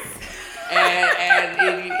 Yes! And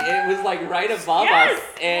it was like right above us,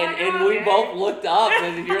 and we both looked up,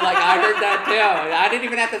 and you're like, I heard that too. And I didn't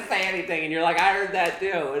even have to say anything, and you're like, I heard that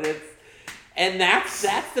too. And that's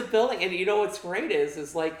the building. And you know what's great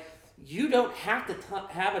is like, you don't have to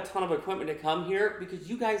have a ton of equipment to come here because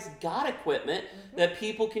you guys got equipment that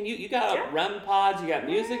people can use. You got REM pods, you got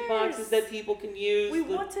music boxes that people can use. We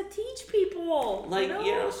want to teach people. Like,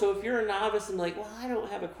 you know, so if you're a novice and like, well, I don't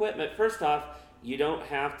have equipment. First off, you don't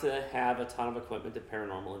have to have a ton of equipment to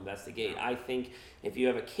paranormal investigate. I think if you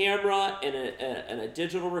have a camera and a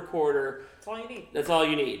digital recorder, that's all you need. That's all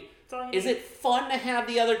you need. Is it fun to have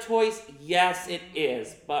the other toys? Yes, it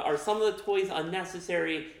is. But are some of the toys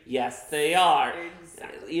unnecessary? Yes, they are.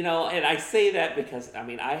 Exactly. You know, and I say that because, I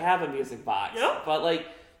mean, I have a music box. Yep. But, like,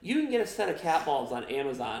 you can get a set of cat balls on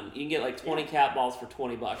Amazon. You can get, like, 20 cat balls for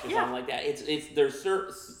 $20 or something like that. They're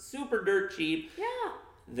super dirt cheap. Yeah.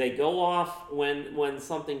 They go off when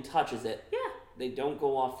something touches it. Yeah. They don't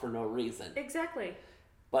go off for no reason. Exactly.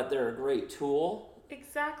 But they're a great tool.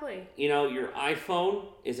 Exactly. You know, your iPhone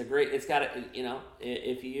is it's got a, you know,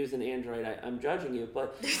 if you use an Android, I'm judging you,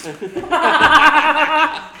 but... But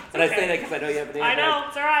I say that because I know you have an Android. I know,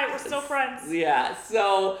 it's all right, we're still friends. Yeah,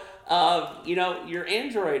 so, you know, your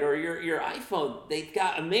Android or your iPhone, they've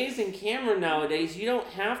got amazing camera nowadays. You don't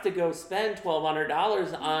have to go spend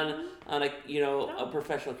 $1,200 on a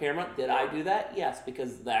professional camera. Did I do that? Yes,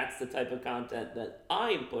 because that's the type of content that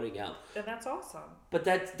I am putting out. And that's awesome. But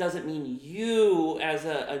that doesn't mean you, as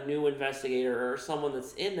a new investigator or someone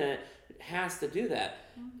that's in it, has to do that.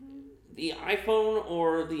 Mm-hmm. The iPhone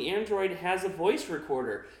or the Android has a voice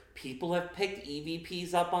recorder. People have picked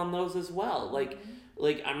EVPs up on those as well. Like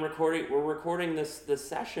we're recording this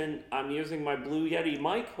session. I'm using my Blue Yeti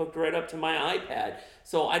mic hooked right up to my iPad.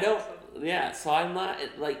 So I'm not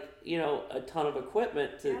like, you know, a ton of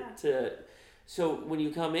equipment so when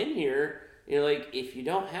you come in here, you know, like, if you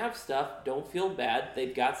don't have stuff, don't feel bad.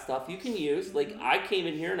 They've got stuff you can use. Like, I came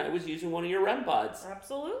in here and I was using one of your REM pods.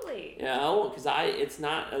 Absolutely. You know, because it's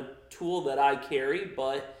not a tool that I carry,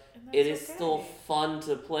 but it is still fun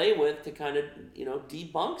to play with to kind of, you know,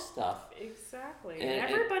 debunk stuff. Exactly.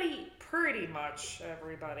 And pretty much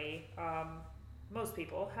everybody, most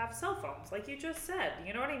people have cell phones, like you just said.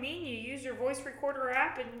 You know what I mean? You use your voice recorder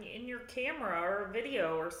app in your camera or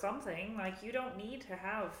video or something. Like, you don't need to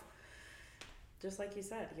have... Just like you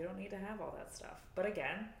said, you don't need to have all that stuff. But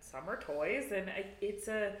again, some are toys, and it's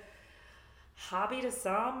a hobby to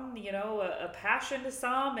some, you know, a passion to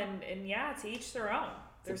some, and yeah, to each their own.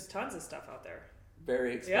 There's tons of stuff out there.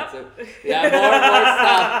 Very expensive. Yep. Yeah, more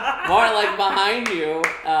stuff. More like behind you.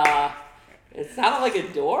 It sounded like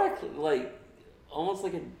a door, like almost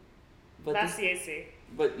like a... But that's the AC.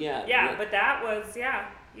 But yeah. Yeah, but that was,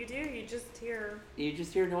 you do. You just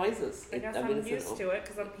hear noises. I guess I'm used to it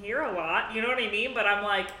because I'm here a lot. You know what I mean? But I'm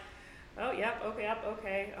like, oh, yep,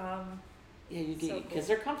 okay. Yeah, because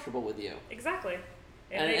they're comfortable with you. Exactly.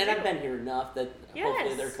 And I've been here enough that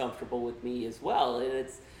hopefully they're comfortable with me as well. And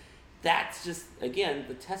that's just, again,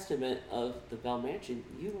 the testament of the Bell Mansion.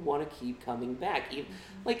 You want to keep coming back.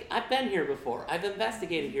 Like, I've been here before. I've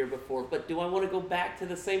investigated here before. But do I want to go back to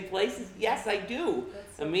the same places? Yes, I do.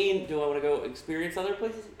 Do I want to go experience other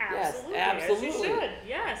places? Absolutely. Yes, absolutely. As you should.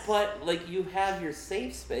 Yes. But, like, you have your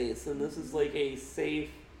safe space, and this is like a safe...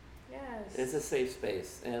 Yes. It's a safe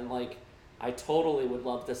space. And, like, I totally would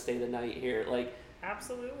love to stay the night here. Like,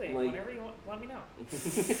 Absolutely. Like- Whenever you want, let me know.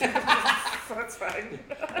 That's fine.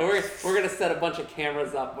 we're gonna set a bunch of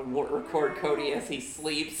cameras up and we'll record Cody as he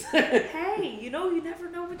sleeps. Hey, you never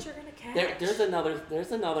know what you're gonna catch. There's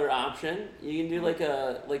another option. You can do like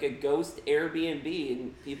a ghost Airbnb,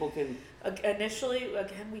 and people can. Initially,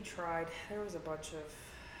 again, we tried. There was a bunch of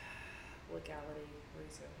legality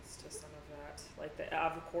reasons to some of that. Like,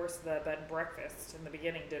 of course, the bed and breakfast in the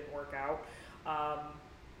beginning didn't work out.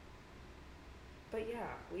 But yeah,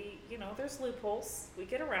 there's loopholes. We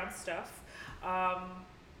get around stuff. But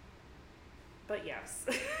yes.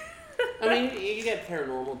 I mean, you get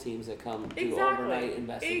paranormal teams that come do overnight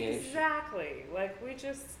investigations. Exactly. Like, we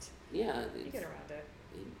just. Yeah. You get around it.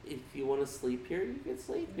 If you want to sleep here, you can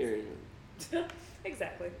sleep here.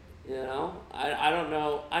 Exactly. I don't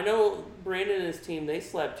know. I know Brandon and his team, they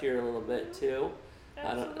slept here a little bit too.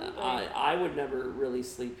 Absolutely. I would never really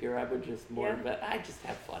sleep here. I would just I just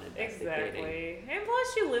have fun investigating. Exactly. And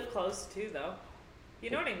plus you live close too, though. You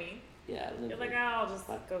know what I mean? Yeah. You're like, I'll just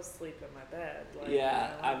go sleep in my bed. Like,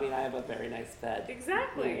 yeah, I mean, I have a very nice bed.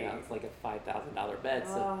 Exactly. It's like a $5,000 bed,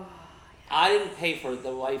 so Oh, I didn't pay for it.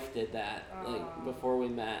 The wife did that, before we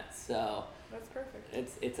met, so that's perfect.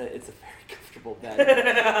 it's a very comfortable bed.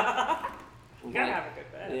 You gotta have a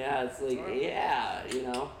good bed. Yeah, it's like,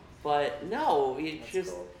 but no, it's That's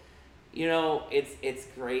just, cool. it's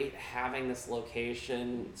great having this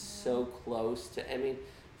location so close to. I mean,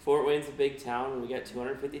 Fort Wayne's a big town, and we got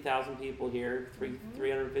 250,000 people here,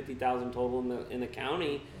 350,000 total in the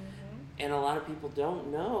county, and a lot of people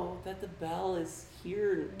don't know that the Bell is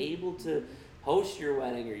here and able to host your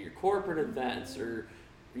wedding or your corporate events or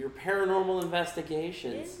your paranormal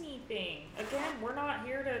investigations. Anything. Again, we're not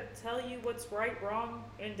here to tell you what's right, wrong,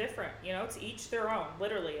 and different. To each their own.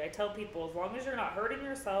 Literally, I tell people, as long as you're not hurting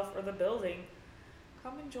yourself or the building,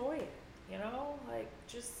 come enjoy it.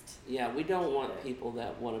 Just. Yeah, we don't want people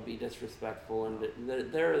that want to be disrespectful, and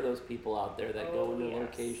there are those people out there that go into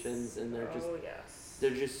locations and they're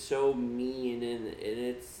just so mean, and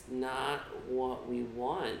it's not what we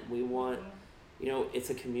want. We want, it's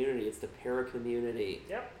a community. It's the para community.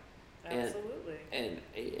 Yep. Absolutely. And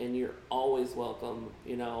you're always welcome,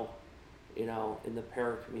 in the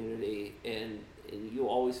para community, and you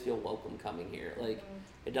always feel welcome coming here. Like,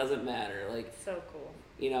 it doesn't matter. Like, so cool.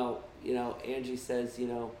 Angie says,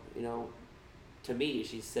 to me,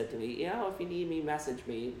 she said to me, if you need me, message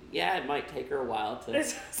me. Yeah, it might take her a while to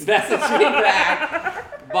message me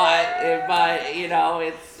back, but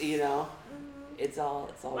it's all.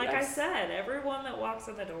 Like I said, everyone that walks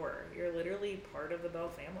in the door, you're literally part of the Bell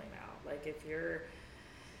family now. Like,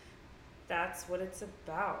 that's what it's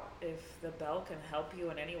about. If the Bell can help you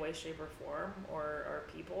in any way, shape, or form, or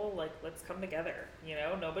people, like, let's come together.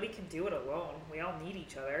 Nobody can do it alone. We all need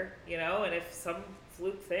each other. And if some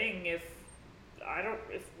fluke thing, if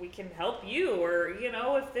we can help you, or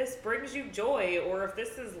if this brings you joy, or if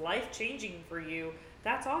this is life-changing for you,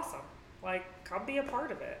 that's awesome. Like, come be a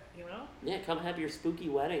part of it, Yeah, come have your spooky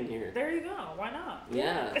wedding here. There you go. Why not?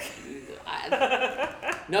 Yeah.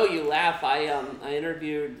 No, you laugh. I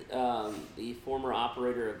interviewed the former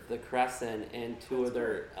operator of the Crescent and two of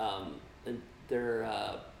their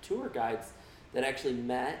tour guides that actually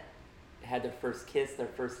met, had their first kiss, their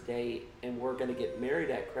first date, and were going to get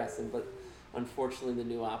married at Crescent, but unfortunately the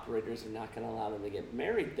new operators are not going to allow them to get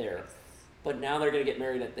married there. But now they're going to get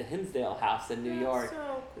married at the Hinsdale House in New York,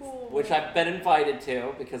 so cool. which I've been invited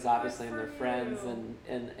to because obviously I'm their friends,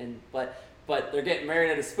 but they're getting married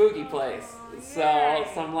at a spooky place. So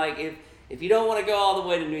I'm like, if you don't want to go all the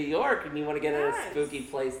way to New York and you want to get at a spooky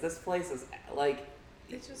place, this place is like,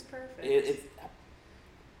 it's just perfect. It's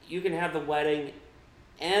you can have the wedding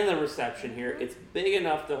and the reception here. It's big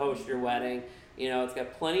enough to host your wedding. It's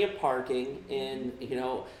got plenty of parking, and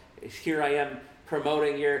here I am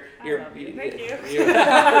promoting your thank you.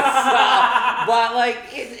 but like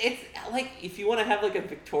it's like, if you want to have like a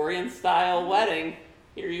Victorian style wedding,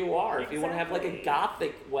 here you are. If you want to have like a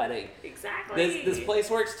Gothic wedding, this place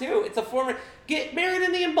works too. It's a form of get married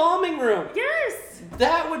in the embalming room. Yes,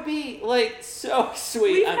 that would be like so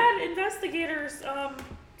sweet. We've had investigators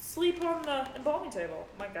sleep on the embalming table.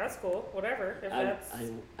 I'm like, that's cool. Whatever. If I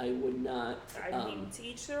would not. I mean, to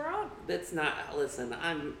each their own. That's not. Listen,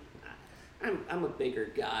 I'm a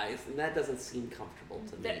bigger guy, and that doesn't seem comfortable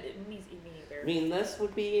to me. Me either. I mean, this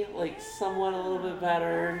would be like somewhat a little bit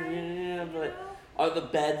better, but the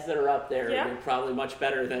beds that are up there are probably much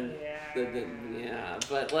better than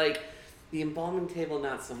but like the embalming table,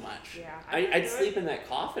 not so much. Yeah, I'd sleep in that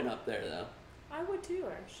coffin up there though. I would too,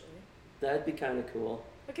 actually. That'd be kind of cool.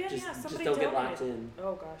 Again, just somebody don't donated. get locked in.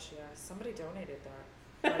 Oh gosh, yeah, somebody donated that.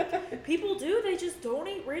 Like, people do, they just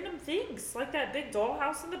donate random things. Like that big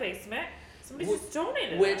dollhouse in the basement. Somebody just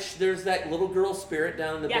donated Which, there's that little girl spirit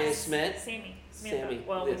down in the basement. Sammy.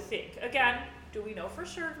 Well, we think. Again, do we know for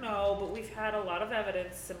sure? No, but we've had a lot of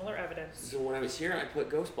evidence, similar evidence. So when I was here, I put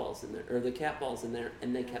ghost balls in there, or the cat balls in there,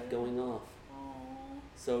 and they kept going off. Aww.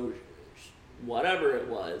 So whatever it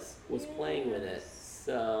was playing with it.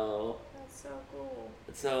 So that's so cool.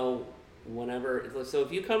 So so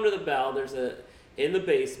if you come to the Bell, in the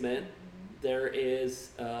basement, there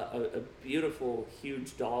is a beautiful,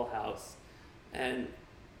 huge dollhouse, and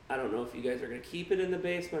I don't know if you guys are gonna keep it in the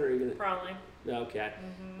basement or you're gonna probably. Okay.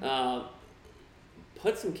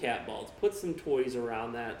 Put some cat balls, put some toys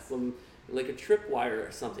around that, some like a tripwire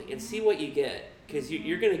or something, and see what you get, because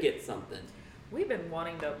you're gonna get something. We've been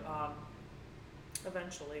wanting to.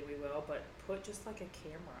 Eventually we will, but put just like a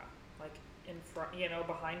camera, like in front,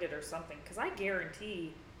 behind it or something. Because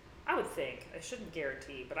I would think, I shouldn't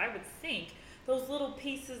guarantee, but I would think those little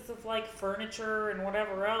pieces of like furniture and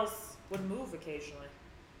whatever else would move occasionally.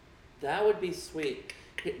 That would be sweet.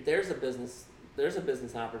 There's a business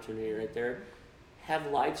opportunity right there.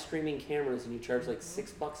 Have live streaming cameras, and you charge like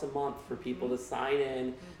 $6 a month for people to sign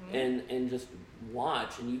in and just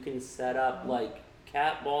watch, and you can set up like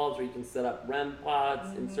cat balls, or you can set up REM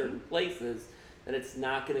pods in certain places that it's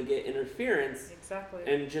not going to get interference. Exactly.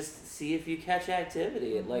 And just see if you catch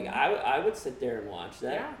activity. Like I would sit there and watch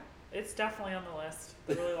that. Yeah, it's definitely on the list,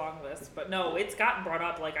 the really long list. But no, it's gotten brought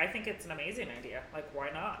up. Like, I think it's an amazing idea. Like, why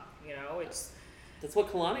not? That's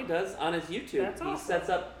what Kalani does on his YouTube. That's awesome. He sets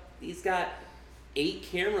up. He's got 8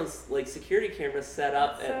 cameras, like security cameras, set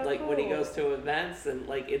up at like when he goes to events, and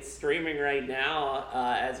like it's streaming right now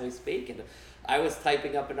as we speak. And I was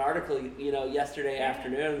typing up an article, yesterday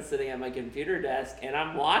afternoon, sitting at my computer desk, and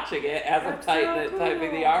I'm watching it as I'm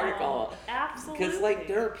typing the article. Absolutely. Because like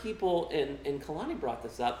there are people, and Kalani brought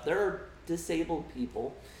this up. There are disabled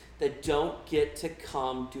people that don't get to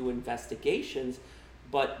come do investigations,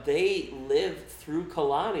 but they live through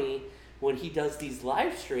Kalani when he does these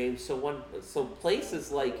live streams. So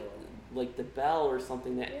places like the Bell or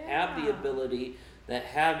something that have the ability, that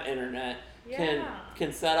have internet,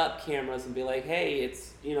 can set up cameras and be like, hey,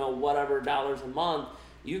 it's whatever dollars a month.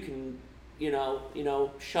 You can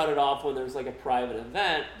shut it off when there's like a private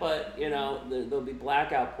event, but there'll be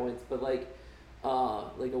blackout points. But like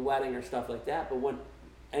a wedding or stuff like that. But when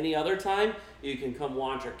any other time, you can come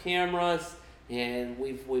watch our cameras. And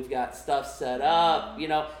we've got stuff set up,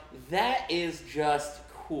 that is just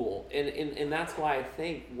cool, and that's why I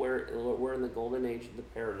think we're in the golden age of the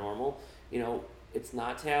paranormal. It's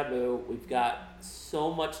not taboo. We've got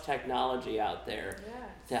so much technology out there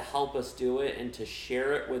to help us do it and to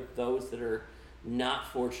share it with those that are not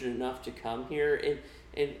fortunate enough to come here.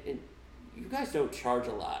 And you guys don't charge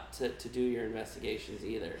a lot to do your investigations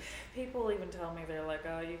either. People even tell me, they're like,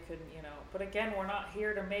 oh, you could, but again, we're not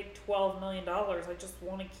here to make $12 million. I just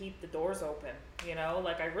want to keep the doors open,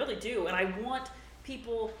 like I really do. And I want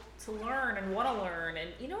people to learn and want to learn. And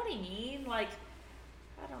you know what I mean? Like,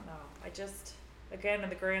 I don't know. Again, in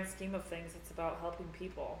the grand scheme of things, it's about helping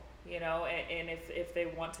people, and if they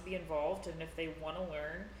want to be involved and if they want to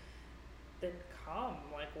learn, then come.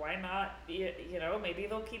 Like, why not? Maybe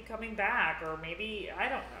they'll keep coming back, or maybe, I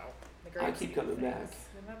don't know. I keep coming back.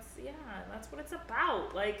 And that's what it's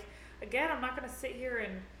about. Like, again, I'm not going to sit here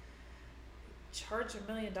and charge $1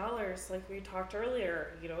 million like we talked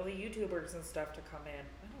earlier, the YouTubers and stuff to come in.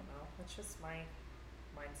 I don't know. That's just my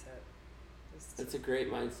mindset. It's a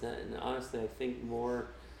great mindset, and honestly, I think more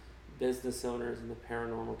business owners in the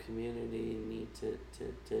paranormal community need to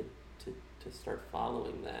start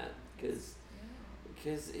following that, because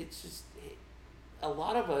it's just a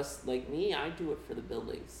lot of us, like me, I do it for the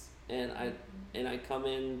buildings, and I come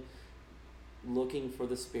in looking for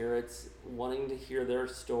the spirits, wanting to hear their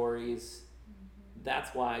stories.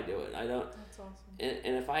 That's why I do it. I don't. That's awesome.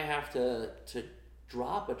 And if I have to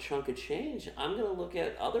drop a chunk of change, I'm gonna look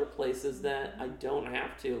at other places that I don't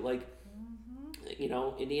have to, like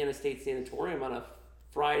Indiana State Sanatorium on a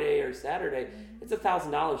Friday or Saturday. It's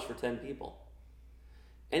 $1,000 for 10 people.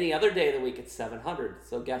 Any other day of the week, it's $700.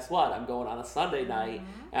 So guess what? I'm going on a Sunday night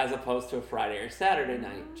as opposed to a Friday or Saturday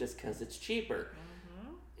night, just because it's cheaper.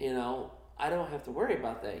 I don't have to worry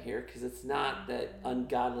about that here because it's not that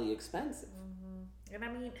ungodly expensive. And I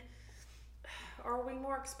mean, are we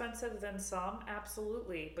more expensive than some?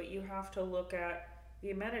 Absolutely. But you have to look at the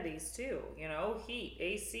amenities too. Heat,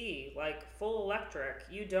 AC, like full electric.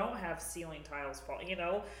 You don't have ceiling tiles fall.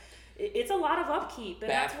 It's a lot of upkeep.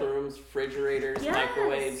 Bathrooms, refrigerators,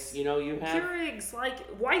 microwaves. You have Keurigs, like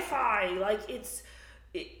Wi-Fi. Like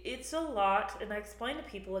it's a lot. And I explain to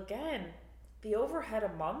people again, the overhead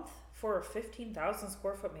a month for a 15,000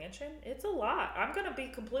 square foot mansion, it's a lot. I'm going to be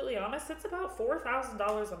completely honest. It's about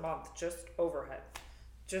 $4,000 a month, just overhead.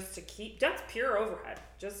 Just to keep, that's pure overhead.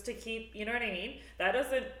 Just to keep, you know what I mean? That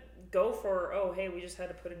doesn't go for, oh, hey, we just had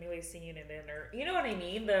to put a new AC unit in, or, you know what I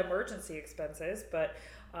mean? The emergency expenses. But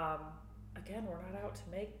again, we're not out to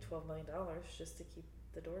make $12 million just to keep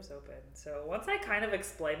the doors open. So once I kind of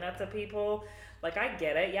explain that to people, like, I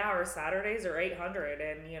get it. Yeah, our Saturdays are 800,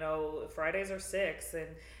 and, you know, Fridays are 6,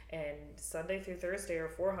 and Sunday through Thursday are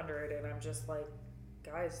 400, and I'm just like,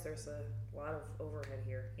 guys, there's a lot of overhead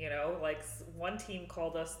here. You know, like, one team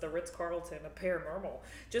called us the Ritz-Carlton of paranormal,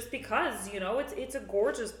 just because, you know, it's a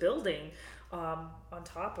gorgeous building on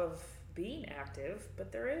top of being active,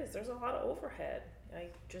 but there's a lot of overhead.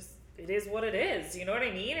 It is what it is, you know what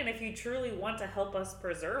I mean? And if you truly want to help us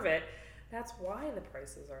preserve it, that's why the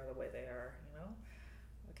prices are the way they are, you know?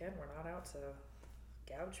 Again, we're not out to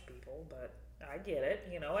gouge people, but I get it.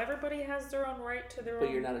 You know, everybody has their own right to their own.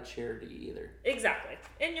 But you're not a charity either. Exactly.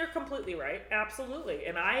 And you're completely right. Absolutely.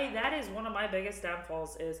 And that is one of my biggest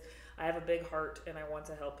downfalls is I have a big heart and I want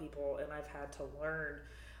to help people, and I've had to learn,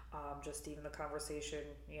 just even the conversation,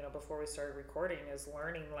 you know, before we started recording, is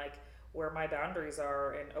learning, like, where my boundaries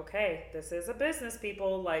are. And okay, this is a business,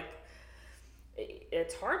 people, like,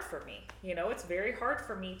 it's hard for me, you know, it's very hard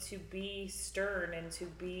for me to be stern and to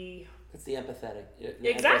be, it's the empathetic.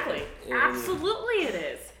 Exactly. Absolutely it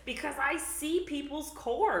is, because I see people's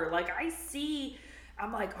core. Like,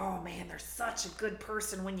 I'm like, oh man, they're such a good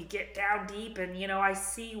person when you get down deep, and, you know, I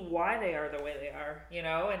see why they are the way they are, you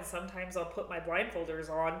know. And sometimes I'll put my blindfolders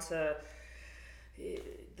on to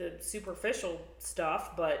the superficial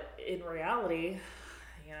stuff, but in reality,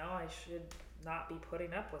 you know, I should not be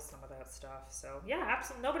putting up with some of that stuff. So yeah,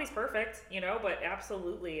 absolutely, nobody's perfect, you know, but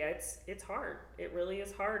absolutely, it's hard. It really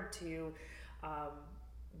is hard to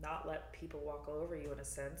not let people walk all over you in a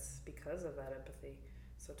sense because of that empathy.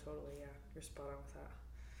 So totally, yeah, you're spot on with that.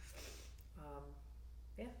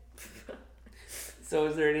 Yeah. So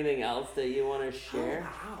is there anything else that you want to share?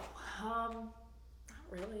 Oh, wow.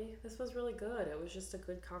 Not really. This was really good. It was just a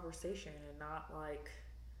good conversation, and not like,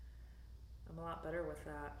 I'm a lot better with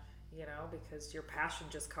that, you know, because your passion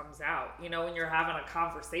just comes out, you know, when you're having a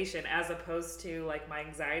conversation, as opposed to, like, my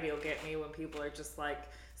anxiety will get me when people are just, like,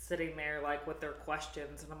 sitting there, like, with their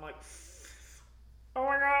questions, and I'm like, oh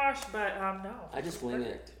my gosh. But no, I just wing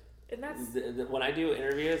it. And that's when I do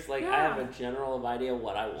interviews, like, yeah. I have a general idea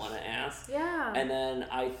what I want to ask. Yeah. And then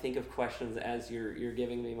I think of questions as you're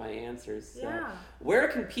giving me my answers. So yeah. Where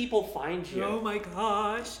can people find you? Oh my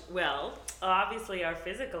gosh. Well, obviously our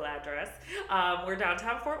physical address. We're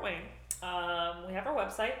downtown Fort Wayne. We have our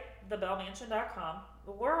website, thebellmansion.com.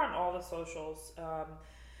 We're on all the socials.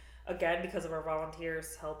 Again, because of our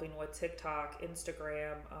volunteers helping with TikTok,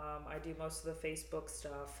 Instagram. I do most of the Facebook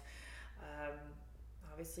stuff.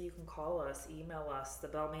 Obviously, you can call us, email us,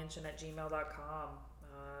 thebellmansion@gmail.com.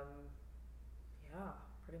 Yeah,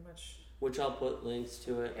 pretty much. Which I'll put links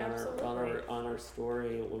to it on our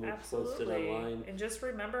story when we post it online. And just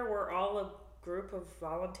remember, we're all a group of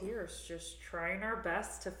volunteers just trying our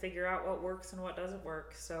best to figure out what works and what doesn't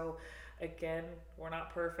work. So again, we're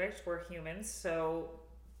not perfect. We're humans. So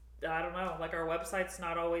I don't know, like, our website's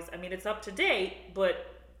not always, I mean, it's up to date, but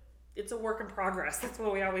it's a work in progress. That's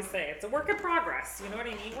what we always say. It's a work in progress. You know what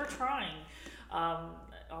I mean? We're trying.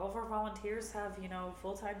 All of our volunteers have, you know,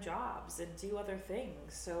 full-time jobs and do other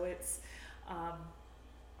things. So it's, I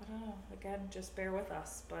don't know, again, just bear with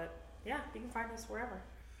us. But yeah, you can find us wherever.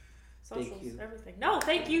 Socials, everything. No,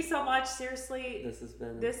 thank you so much. Seriously,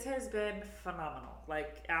 this has been phenomenal.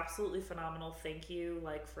 Like, absolutely phenomenal. Thank you,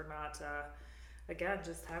 like, for not, again,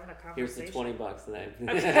 just having a conversation. Here's the $20 today.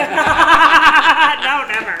 No,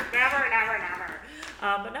 never.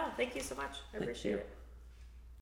 But no, thank you so much. I appreciate it.